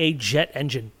sounds like a jet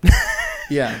engine.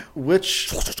 Yeah,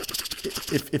 which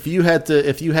if you had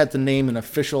to name an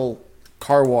official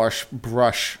car wash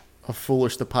brush of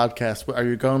Foolish the Podcast, are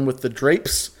you going with the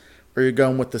drapes? Or are you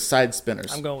going with the side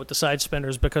spinners? I'm going with the side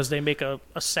spinners because they make a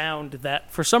sound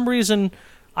that, for some reason,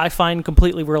 I find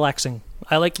completely relaxing.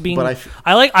 I like being. I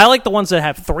like the ones that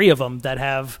have three of them, that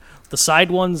have the side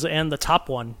ones and the top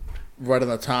one. Right on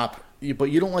the top,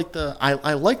 but you don't like the.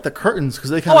 I like the curtains because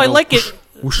they kind of. Oh, I like it.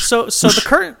 So the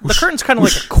curtain's kind of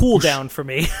like a cool down for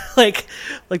me. like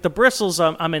the bristles,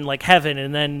 I'm in like heaven,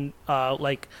 and then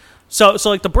So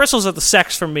like the bristles are the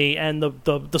sex for me, and the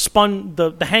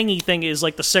hangy thing is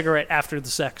like the cigarette after the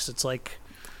sex. It's like,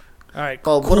 all right,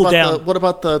 cool down. What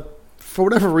about the for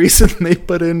whatever reason they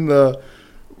put in the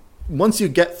once you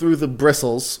get through the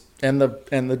bristles and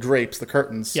the drapes, the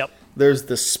curtains. Yep. There's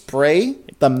the spray,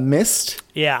 the mist.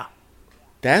 Yeah.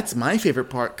 That's my favorite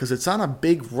part because it's on a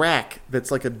big rack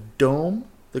that's like a dome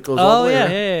that goes all the way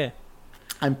around. Yeah.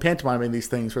 I'm pantomiming these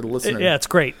things for the listener. Yeah, it's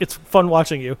great. It's fun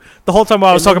watching you. The whole time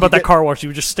while I was talking about that car wash, you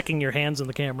were just sticking your hands in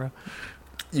the camera.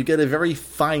 You get a very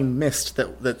fine mist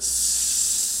that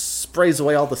sprays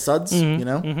away all the suds, you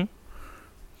know? Mm-hmm.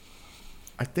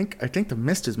 I think the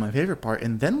mist is my favorite part.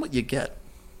 And then what you get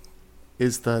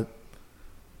is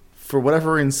for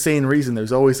whatever insane reason,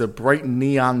 there's always a bright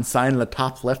neon sign in the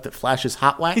top left that flashes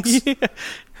hot wax. Yeah.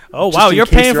 Oh, wow, you're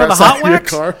paying for the hot wax?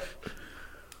 Car.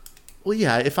 Well,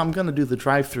 yeah. If I'm gonna do the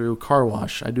drive-through car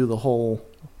wash, I do the whole.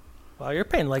 Well, you're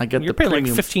paying like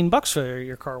 $15 for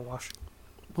your car wash.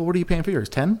 Well, what are you paying for yours?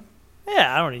 10?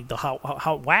 Yeah, I don't need the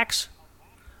hot wax.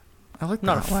 I like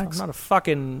the hot wax. I'm not a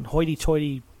fucking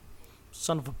hoity-toity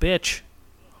son of a bitch.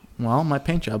 Well, my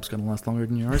paint job's gonna last longer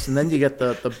than yours, and then you get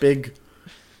the big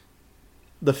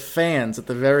the fans at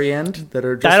the very end that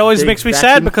are just That always big makes me vacuum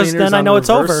sad because cleaners then I on know it's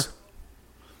reverse. over.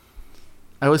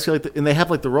 I always feel like, and they have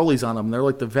like the rollies on them. They're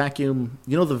like the vacuum,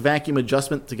 the vacuum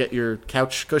adjustment to get your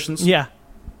couch cushions. Yeah.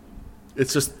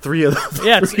 It's just three of those.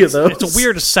 Yeah, three of those. it's a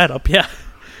weird setup, yeah.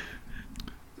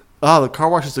 Oh, the car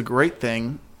wash is a great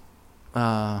thing.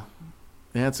 Yeah,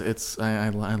 I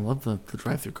love the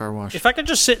drive-through car wash. If I could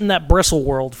just sit in that bristle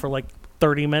world for like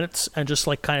 30 minutes and just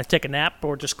like kind of take a nap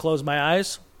or just close my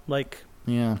eyes, like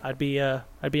Yeah, I'd be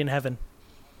in heaven.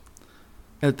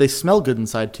 and they smell good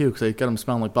inside too because they get them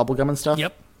smelling like bubblegum and stuff.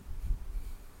 Yep.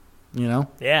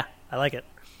 Yeah, I like it.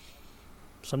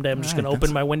 Someday I'm just Alright, going to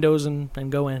open my windows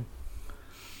and go in.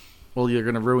 Well, you're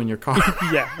gonna ruin your car.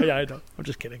 Yeah, I know. I'm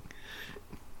just kidding.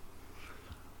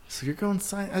 So you're going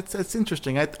side. That's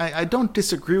interesting. I don't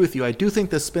disagree with you. I do think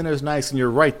the spinner is nice, and you're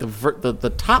right.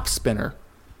 The top spinner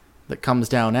that comes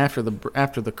down after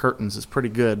the curtains is pretty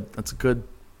good. That's a good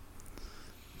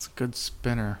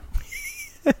spinner.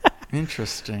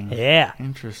 Interesting. Yeah.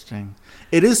 Interesting.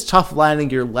 It is tough lining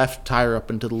your left tire up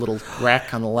into the little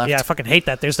rack on the left. Yeah, I fucking hate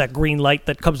that. There's that green light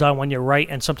that comes on when you're right,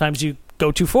 and sometimes you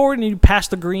go too forward and you pass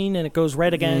the green and it goes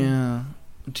red again. Yeah.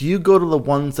 Do you go to the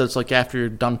ones that's like after you're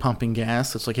done pumping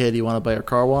gas? It's like, hey, do you want to buy a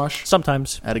car wash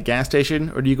Sometimes. at a gas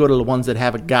station? Or do you go to the ones that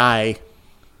have a guy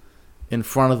in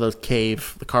front of the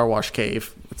cave, the car wash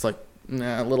cave? It's like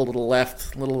a little to the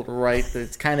left, a little to the right.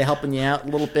 It's kind of helping you out a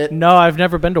little bit. No, I've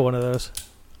never been to one of those.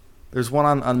 There's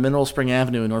one on Mineral Spring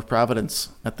Avenue in North Providence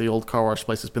at the old car wash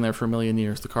place. It's been there for a million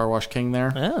years. The Car Wash King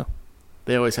there. Oh.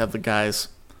 They always have the guys.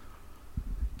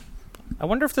 I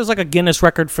wonder if there's like a Guinness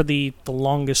record for the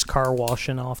longest car wash,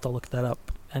 and I'll have to look that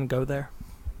up and go there.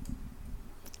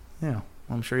 Yeah, well,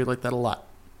 I'm sure you'd like that a lot.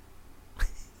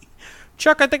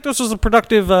 Chuck, I think this was a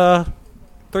productive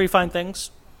 3 fine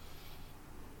things.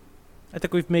 I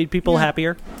think we've made people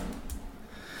happier.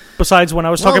 Besides when I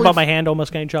was talking about my hand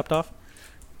almost getting chopped off.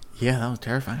 Yeah, that was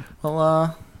terrifying.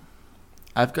 Well,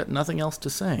 I've got nothing else to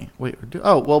say. Wait, we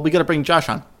got to bring Josh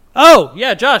on. Oh,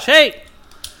 yeah, Josh, hey!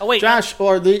 Oh, wait. Josh,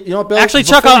 or Bill. Actually,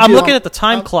 Chuck, I'm looking at the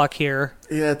time clock here.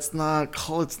 Yeah, it's not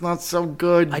so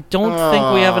good. I don't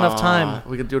think we have enough time.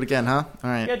 We can do it again, huh? All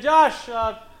right. Yeah, Josh,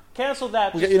 cancel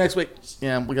that. We'll get you next week.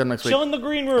 Yeah, we got next week. Chill in the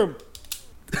green room.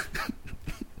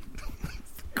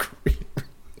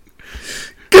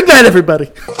 Good night,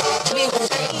 everybody.